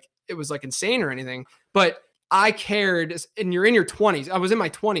was like insane or anything, but I cared. And you're in your 20s. I was in my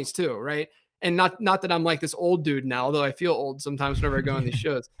 20s too, right? And not that I'm like this old dude now, although I feel old sometimes whenever I go on these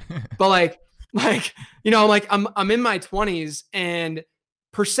shows. But I'm in my 20s and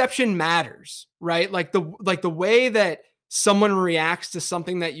perception matters, right? Like the way that someone reacts to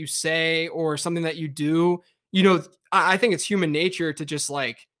something that you say or something that you do, I think it's human nature to just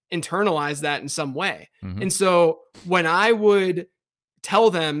like internalize that in some way. And so when I would tell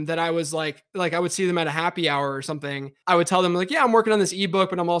them that I was like I would see them at a happy hour or something, I would tell them like, yeah, I'm working on this ebook,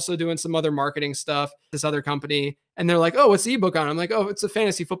 but I'm also doing some other marketing stuff, this other company. And they're like, oh, what's the ebook on? I'm like, oh, it's a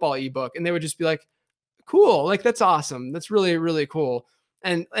fantasy football ebook. And they would just be like, cool. Like, that's awesome. That's really, really cool.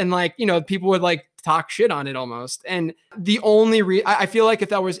 And like, people would like talk shit on it almost. And the only I feel like if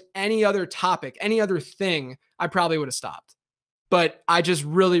that was any other topic, any other thing, I probably would have stopped. But I just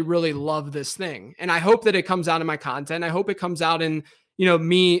really, really love this thing. And I hope that it comes out in my content. I hope it comes out in,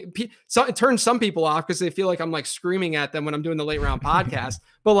 so it turns some people off because they feel like I'm like screaming at them when I'm doing the Late Round podcast.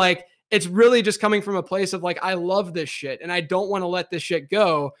 But like, it's really just coming from a place of like, I love this shit and I don't want to let this shit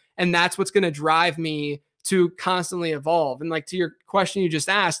go. And that's what's going to drive me to constantly evolve. And like to your question you just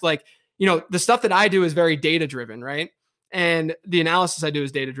asked, like, you know, the stuff that I do is very data driven, right? And the analysis I do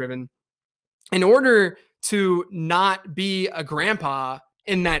is data driven. In order to not be a grandpa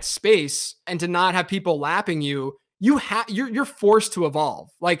in that space and to not have people lapping you, you're forced to evolve.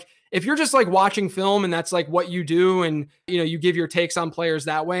 Like if you're just like watching film and that's like what you do, and you know, you give your takes on players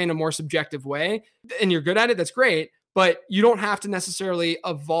that way in a more subjective way, and you're good at it, that's great. But you don't have to necessarily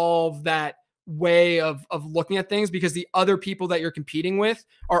evolve that way of looking at things, because the other people that you're competing with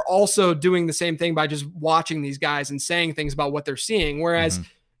are also doing the same thing by just watching these guys and saying things about what they're seeing. Whereas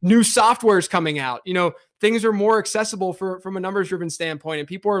new software is coming out, you know, things are more accessible from a numbers driven standpoint, and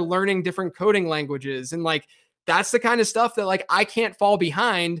people are learning different coding languages. And like, that's the kind of stuff that like, I can't fall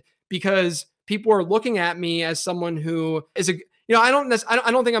behind, because people are looking at me as someone who is a, you know, I don't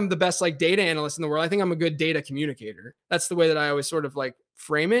think I'm the best like data analyst in the world. I think I'm a good data communicator. That's the way that I always sort of like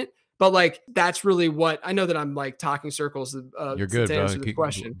frame it. But like, that's really what I know that I'm like talking circles. You're good, to answer the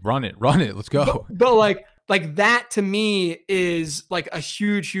question. Run it. Let's go. But like that to me is like a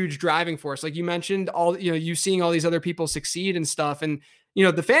huge driving force. Like you mentioned, all, you know, you seeing all these other people succeed and stuff. And, you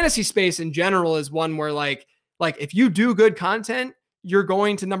know, the fantasy space in general is one where like if you do good content, you're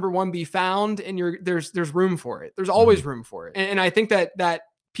going to number one be found, and there's room for it. There's always room for it. And I think that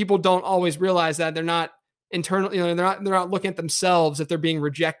people don't always realize that they're not internal, you know, they're not looking at themselves if they're being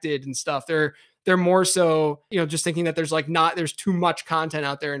rejected and stuff. They're more so, you know, just thinking that there's too much content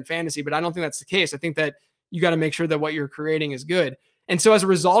out there in fantasy. But I don't think that's the case. I think that you got to make sure that what you're creating is good. And so as a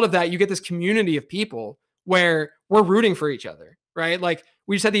result of that, you get this community of people where we're rooting for each other, right? Like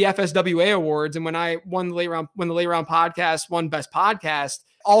we just had the FSWA awards, and when I won the late round podcast won best podcast,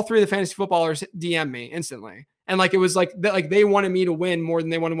 all three of the fantasy footballers DM me instantly. And like, it was like they wanted me to win more than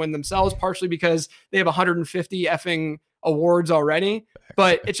they want to win themselves, partially because they have 150 effing awards already.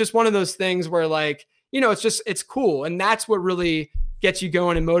 But it's just one of those things where like, you know, it's cool. And that's what really gets you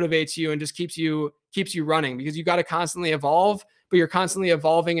going and motivates you and just keeps you running, because you got to constantly evolve, but you're constantly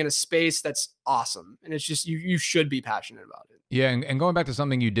evolving in a space that's awesome. And it's just, you should be passionate about it. Yeah. And going back to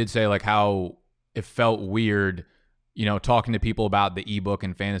something you did say, like how it felt weird, you know, talking to people about the ebook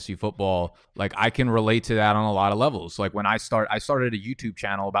and fantasy football, like I can relate to that on a lot of levels. Like when I started a YouTube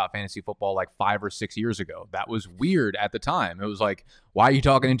channel about fantasy football like 5 or 6 years ago. That was weird at the time. It was like, why are you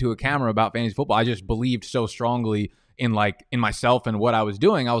talking into a camera about fantasy football? I just believed so strongly in myself and what I was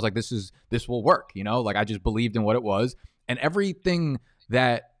doing. I was like, this will work, you know, like I just believed in what it was. And everything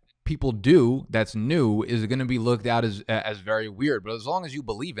that people do that's new is going to be looked at as very weird. But as long as you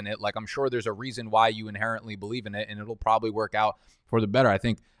believe in it, like I'm sure there's a reason why you inherently believe in it, and it'll probably work out for the better. I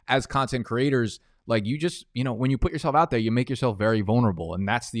think as content creators, like you just, you know, when you put yourself out there, you make yourself very vulnerable, and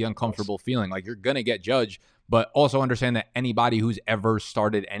that's the uncomfortable feeling. Like you're going to get judged, but also understand that anybody who's ever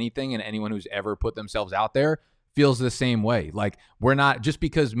started anything and anyone who's ever put themselves out there feels the same way. Like we're not, just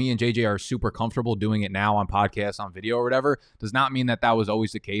because me and JJ are super comfortable doing it now on podcasts, on video or whatever, does not mean that was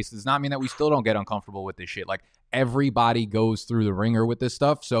always the case. Does not mean that we still don't get uncomfortable with this shit. Like everybody goes through the ringer with this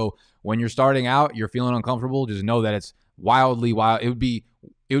stuff. So when you're starting out, you're feeling uncomfortable, just know that it's wildly wild. It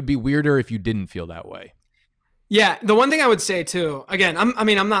would be weirder if you didn't feel that way. Yeah. The one thing I would say too, again,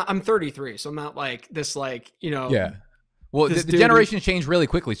 I'm 33, so I'm not like this, like, you know. Yeah. Well, the generations changed really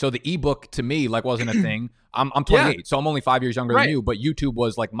quickly. So the ebook to me like wasn't a thing. I'm 28, so I'm only 5 years younger than you. But YouTube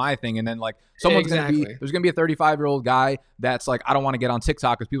was like my thing, and then like there's gonna be a 35-year-old guy that's like, I don't want to get on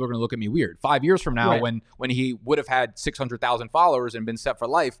TikTok because people are gonna look at me weird. 5 years from now, when he would have had 600,000 followers and been set for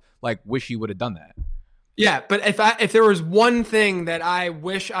life, like wish he would have done that. Yeah, but if there was one thing that I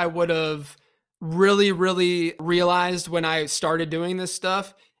wish I would have really realized when I started doing this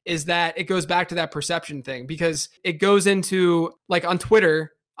stuff, is that it goes back to that perception thing, because it goes into like on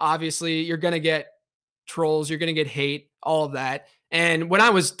Twitter, obviously you're going to get trolls, you're going to get hate, all of that. And when I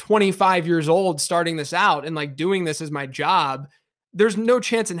was 25 years old, starting this out and like doing this as my job, there's no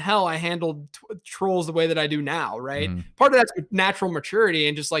chance in hell I handled trolls the way that I do now. Right. Part of that's natural maturity.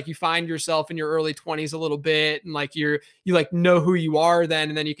 And just like you find yourself in your early 20s a little bit, and like you like know who you are then,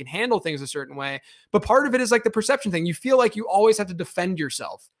 and then you can handle things a certain way. But part of it is like the perception thing. You feel like you always have to defend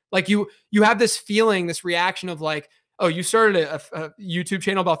yourself. Like you have this feeling, this reaction of like, oh, you started a YouTube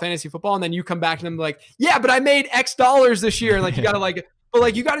channel about fantasy football, and then you come back to them like, yeah, but I made X dollars this year. And like, you got to like, but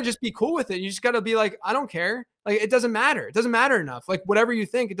like, you got to just be cool with it. You just got to be like, I don't care. Like, it doesn't matter. It doesn't matter enough. Like whatever you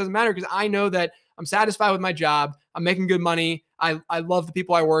think, it doesn't matter, because I know that I'm satisfied with my job. I'm making good money. I love the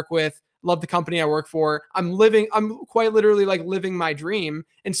people I work with. love the company I work for. I'm quite literally like living my dream.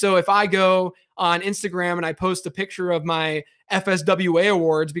 And so if I go on Instagram and I post a picture of my FSWA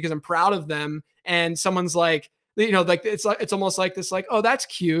awards because I'm proud of them, and someone's like, like it's almost like this, like, oh, that's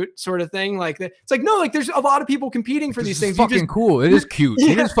cute sort of thing. Like it's like, no, like there's a lot of people competing for these things. Fucking cool. It is cute.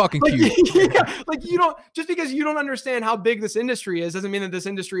 Yeah, it is fucking cute. Yeah, like you don't, just because you don't understand how big this industry is doesn't mean that this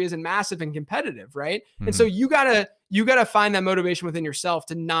industry isn't massive and competitive, right? Mm-hmm. And so you gotta find that motivation within yourself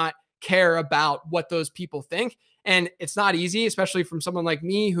to not care about what those people think. And it's not easy, especially from someone like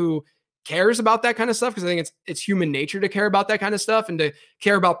me who cares about that kind of stuff, because I think it's human nature to care about that kind of stuff and to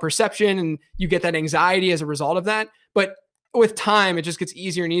care about perception, and you get that anxiety as a result of that. But with time, it just gets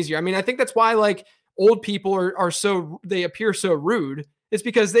easier and easier. I mean, I think that's why like old people are they appear so rude. It's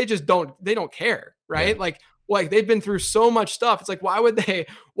because they don't care, right? Yeah. Like they've been through so much stuff. It's like, why would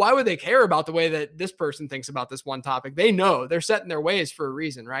they care about the way that this person thinks about this one topic? They know they're set in their ways for a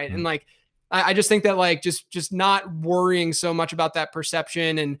reason, right? Mm-hmm. And like, I just think that like just not worrying so much about that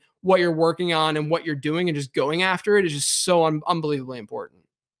perception and what you're working on and what you're doing and just going after it is just so unbelievably important.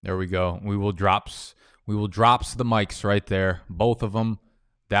 There we go. We will drops the mics right there, both of them.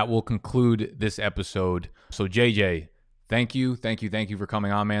 That will conclude this episode. So JJ, thank you for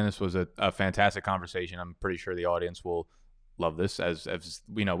coming on, man. This was a fantastic conversation. I'm pretty sure the audience will love this. As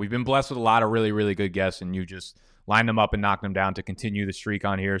we know, we've been blessed with a lot of really, really good guests, and you just lined them up and knocked them down to continue the streak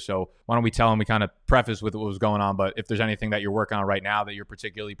on here. So why don't we tell them, we kind of preface with what was going on, but if there's anything that you're working on right now that you're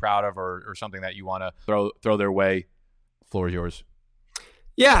particularly proud of, or something that you want to throw their way, the floor is yours.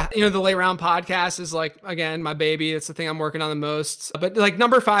 Yeah, the Late Round podcast is like, again, my baby. It's the thing I'm working on the most. But like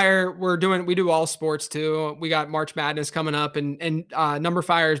Number Fire, we do all sports too. We got March Madness coming up, and Number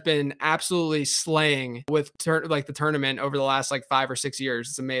Fire has been absolutely slaying with the tournament over the last like 5 or 6 years.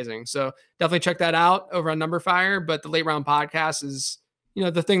 It's amazing. So definitely check that out over on Number Fire. But the Late Round podcast is,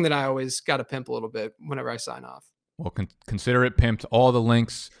 the thing that I always got to pimp a little bit whenever I sign off. Well, consider it pimped. All the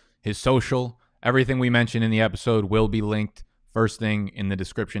links, his social, everything we mentioned in the episode will be linked first thing in the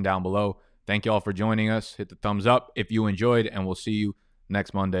description down below. Thank you all for joining us. Hit the thumbs up if you enjoyed, and we'll see you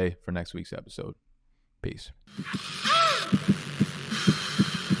next Monday for next week's episode. Peace.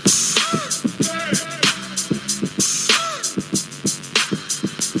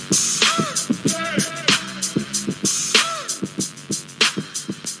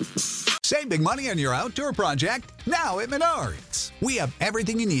 Save big money on your outdoor project now at Menards. We have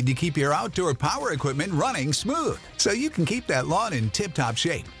everything you need to keep your outdoor power equipment running smooth, so you can keep that lawn in tip-top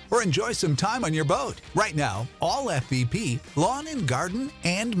shape or enjoy some time on your boat. Right now, all FVP, lawn and garden,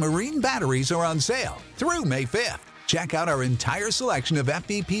 and marine batteries are on sale through May 5th. Check out our entire selection of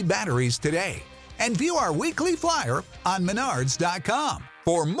FVP batteries today and view our weekly flyer on Menards.com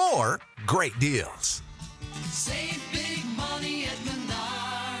for more great deals. Save